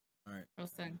 All right.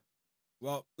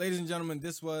 Well, ladies and gentlemen,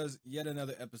 this was yet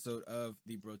another episode of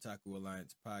the Brotaku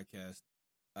Alliance podcast.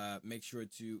 Make sure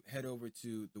to head over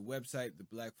to the website, the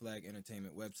Black Flag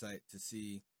Entertainment website, to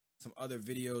see some other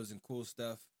videos and cool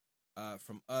stuff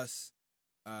from us,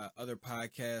 other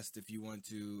podcasts. If you want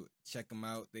to check them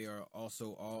out, they are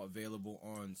also all available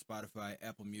on Spotify,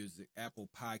 Apple Music, Apple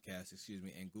Podcasts,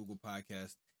 and Google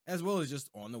Podcasts, as well as just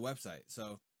on the website.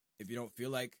 So if you don't feel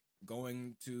like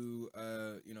going to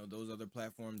those other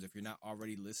platforms, if you're not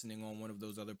already listening on one of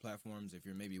those other platforms, if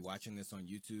you're maybe watching this on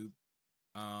YouTube,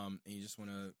 and you just want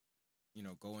to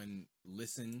go and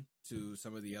listen to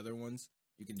some of the other ones,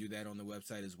 you can do that on the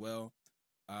website as well.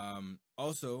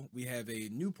 Also, we have a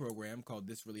new program called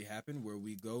This Really Happened, where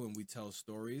we go and we tell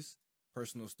stories,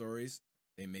 personal stories.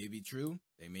 They may be true,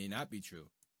 they may not be true.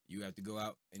 You have to go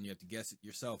out and you have to guess it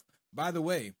yourself. By the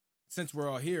way, since we're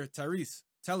all here, Tyrese,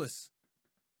 tell us,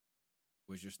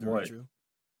 was your story true?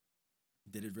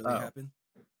 Did it really happen?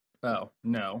 Oh,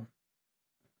 no.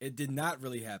 It did not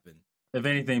really happen. If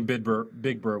anything, Big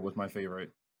Bird was my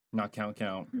favorite. Not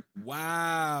Count.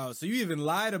 Wow. So you even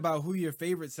lied about who your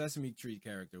favorite Sesame Street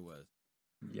character was.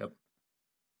 Yep.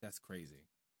 That's crazy.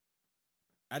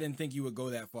 I didn't think you would go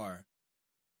that far.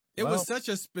 It was such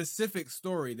a specific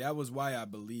story. That was why I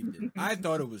believed it. I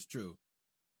thought it was true.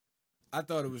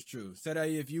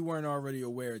 Sedai, if you weren't already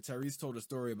aware, Tyrese told a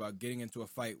story about getting into a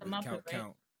fight with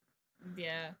Count.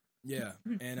 Yeah. Yeah.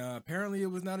 And apparently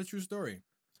it was not a true story.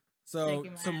 So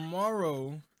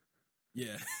tomorrow,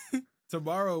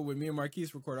 tomorrow when me and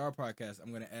Marquise record our podcast,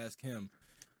 I'm going to ask him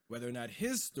whether or not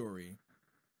his story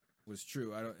was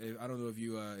true. I don't know if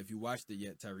you watched it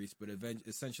yet, Tyrese, but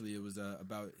essentially it was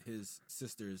about his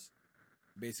sisters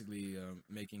basically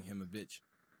making him a bitch.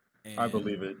 And, I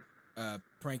believe it.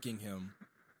 Pranking him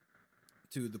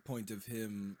to the point of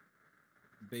him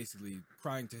basically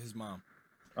crying to his mom.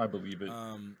 I believe it.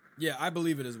 Yeah, I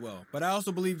believe it as well. But I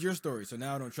also believed your story, so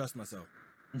now I don't trust myself.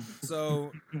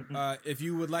 So, if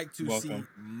you would like to see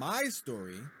my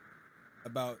story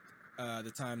about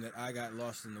the time that I got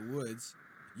lost in the woods,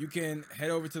 you can head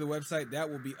over to the website. That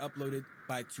will be uploaded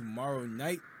by tomorrow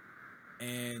night.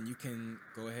 And you can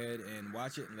go ahead and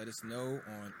watch it and let us know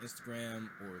on Instagram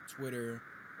or Twitter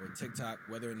or TikTok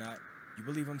whether or not you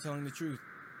believe I'm telling the truth.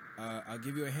 I'll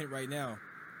give you a hint right now.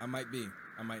 I might be.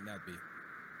 I might not be.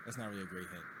 That's not really a great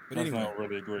hint. But That's anyway, not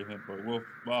really a great hint, but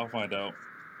I'll find out.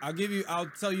 I'll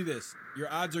tell you this.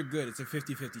 Your odds are good. It's a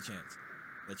 50-50 chance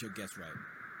that you'll guess right.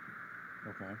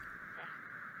 Okay.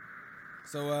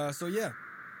 So yeah.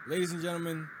 Ladies and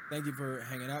gentlemen, thank you for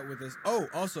hanging out with us. Oh,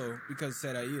 also, because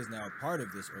Sedai is now a part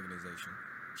of this organization,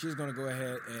 she's going to go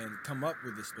ahead and come up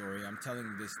with the story. I'm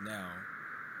telling this now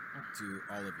to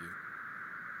all of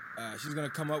you. She's going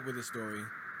to come up with a story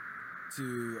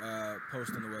to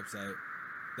post on the website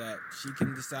that she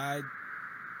can decide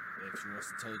if she wants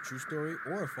to tell a true story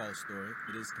or a false story.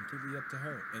 It is completely up to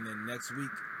her. And then next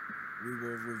week, we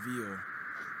will reveal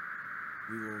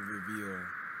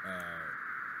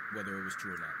whether it was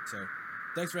true or not. So,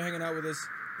 thanks for hanging out with us.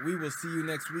 We will see you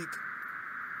next week.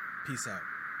 Peace out.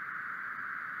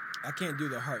 I can't do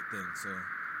the heart thing, so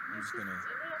I'm just gonna.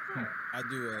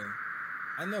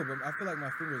 I know, but I feel like my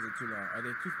fingers are too long. Are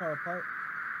they too far apart?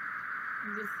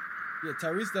 Yeah,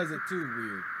 Tyrese does it too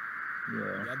weird.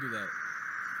 Yeah. I do that.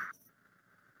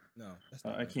 No, that's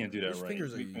not I can't do that Which right.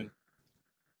 fingers are you?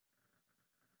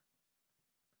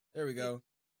 There we go.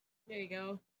 There you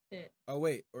go. It. Oh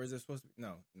wait, or is it supposed to be?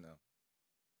 No.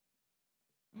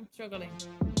 I'm struggling.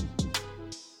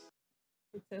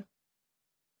 Me too.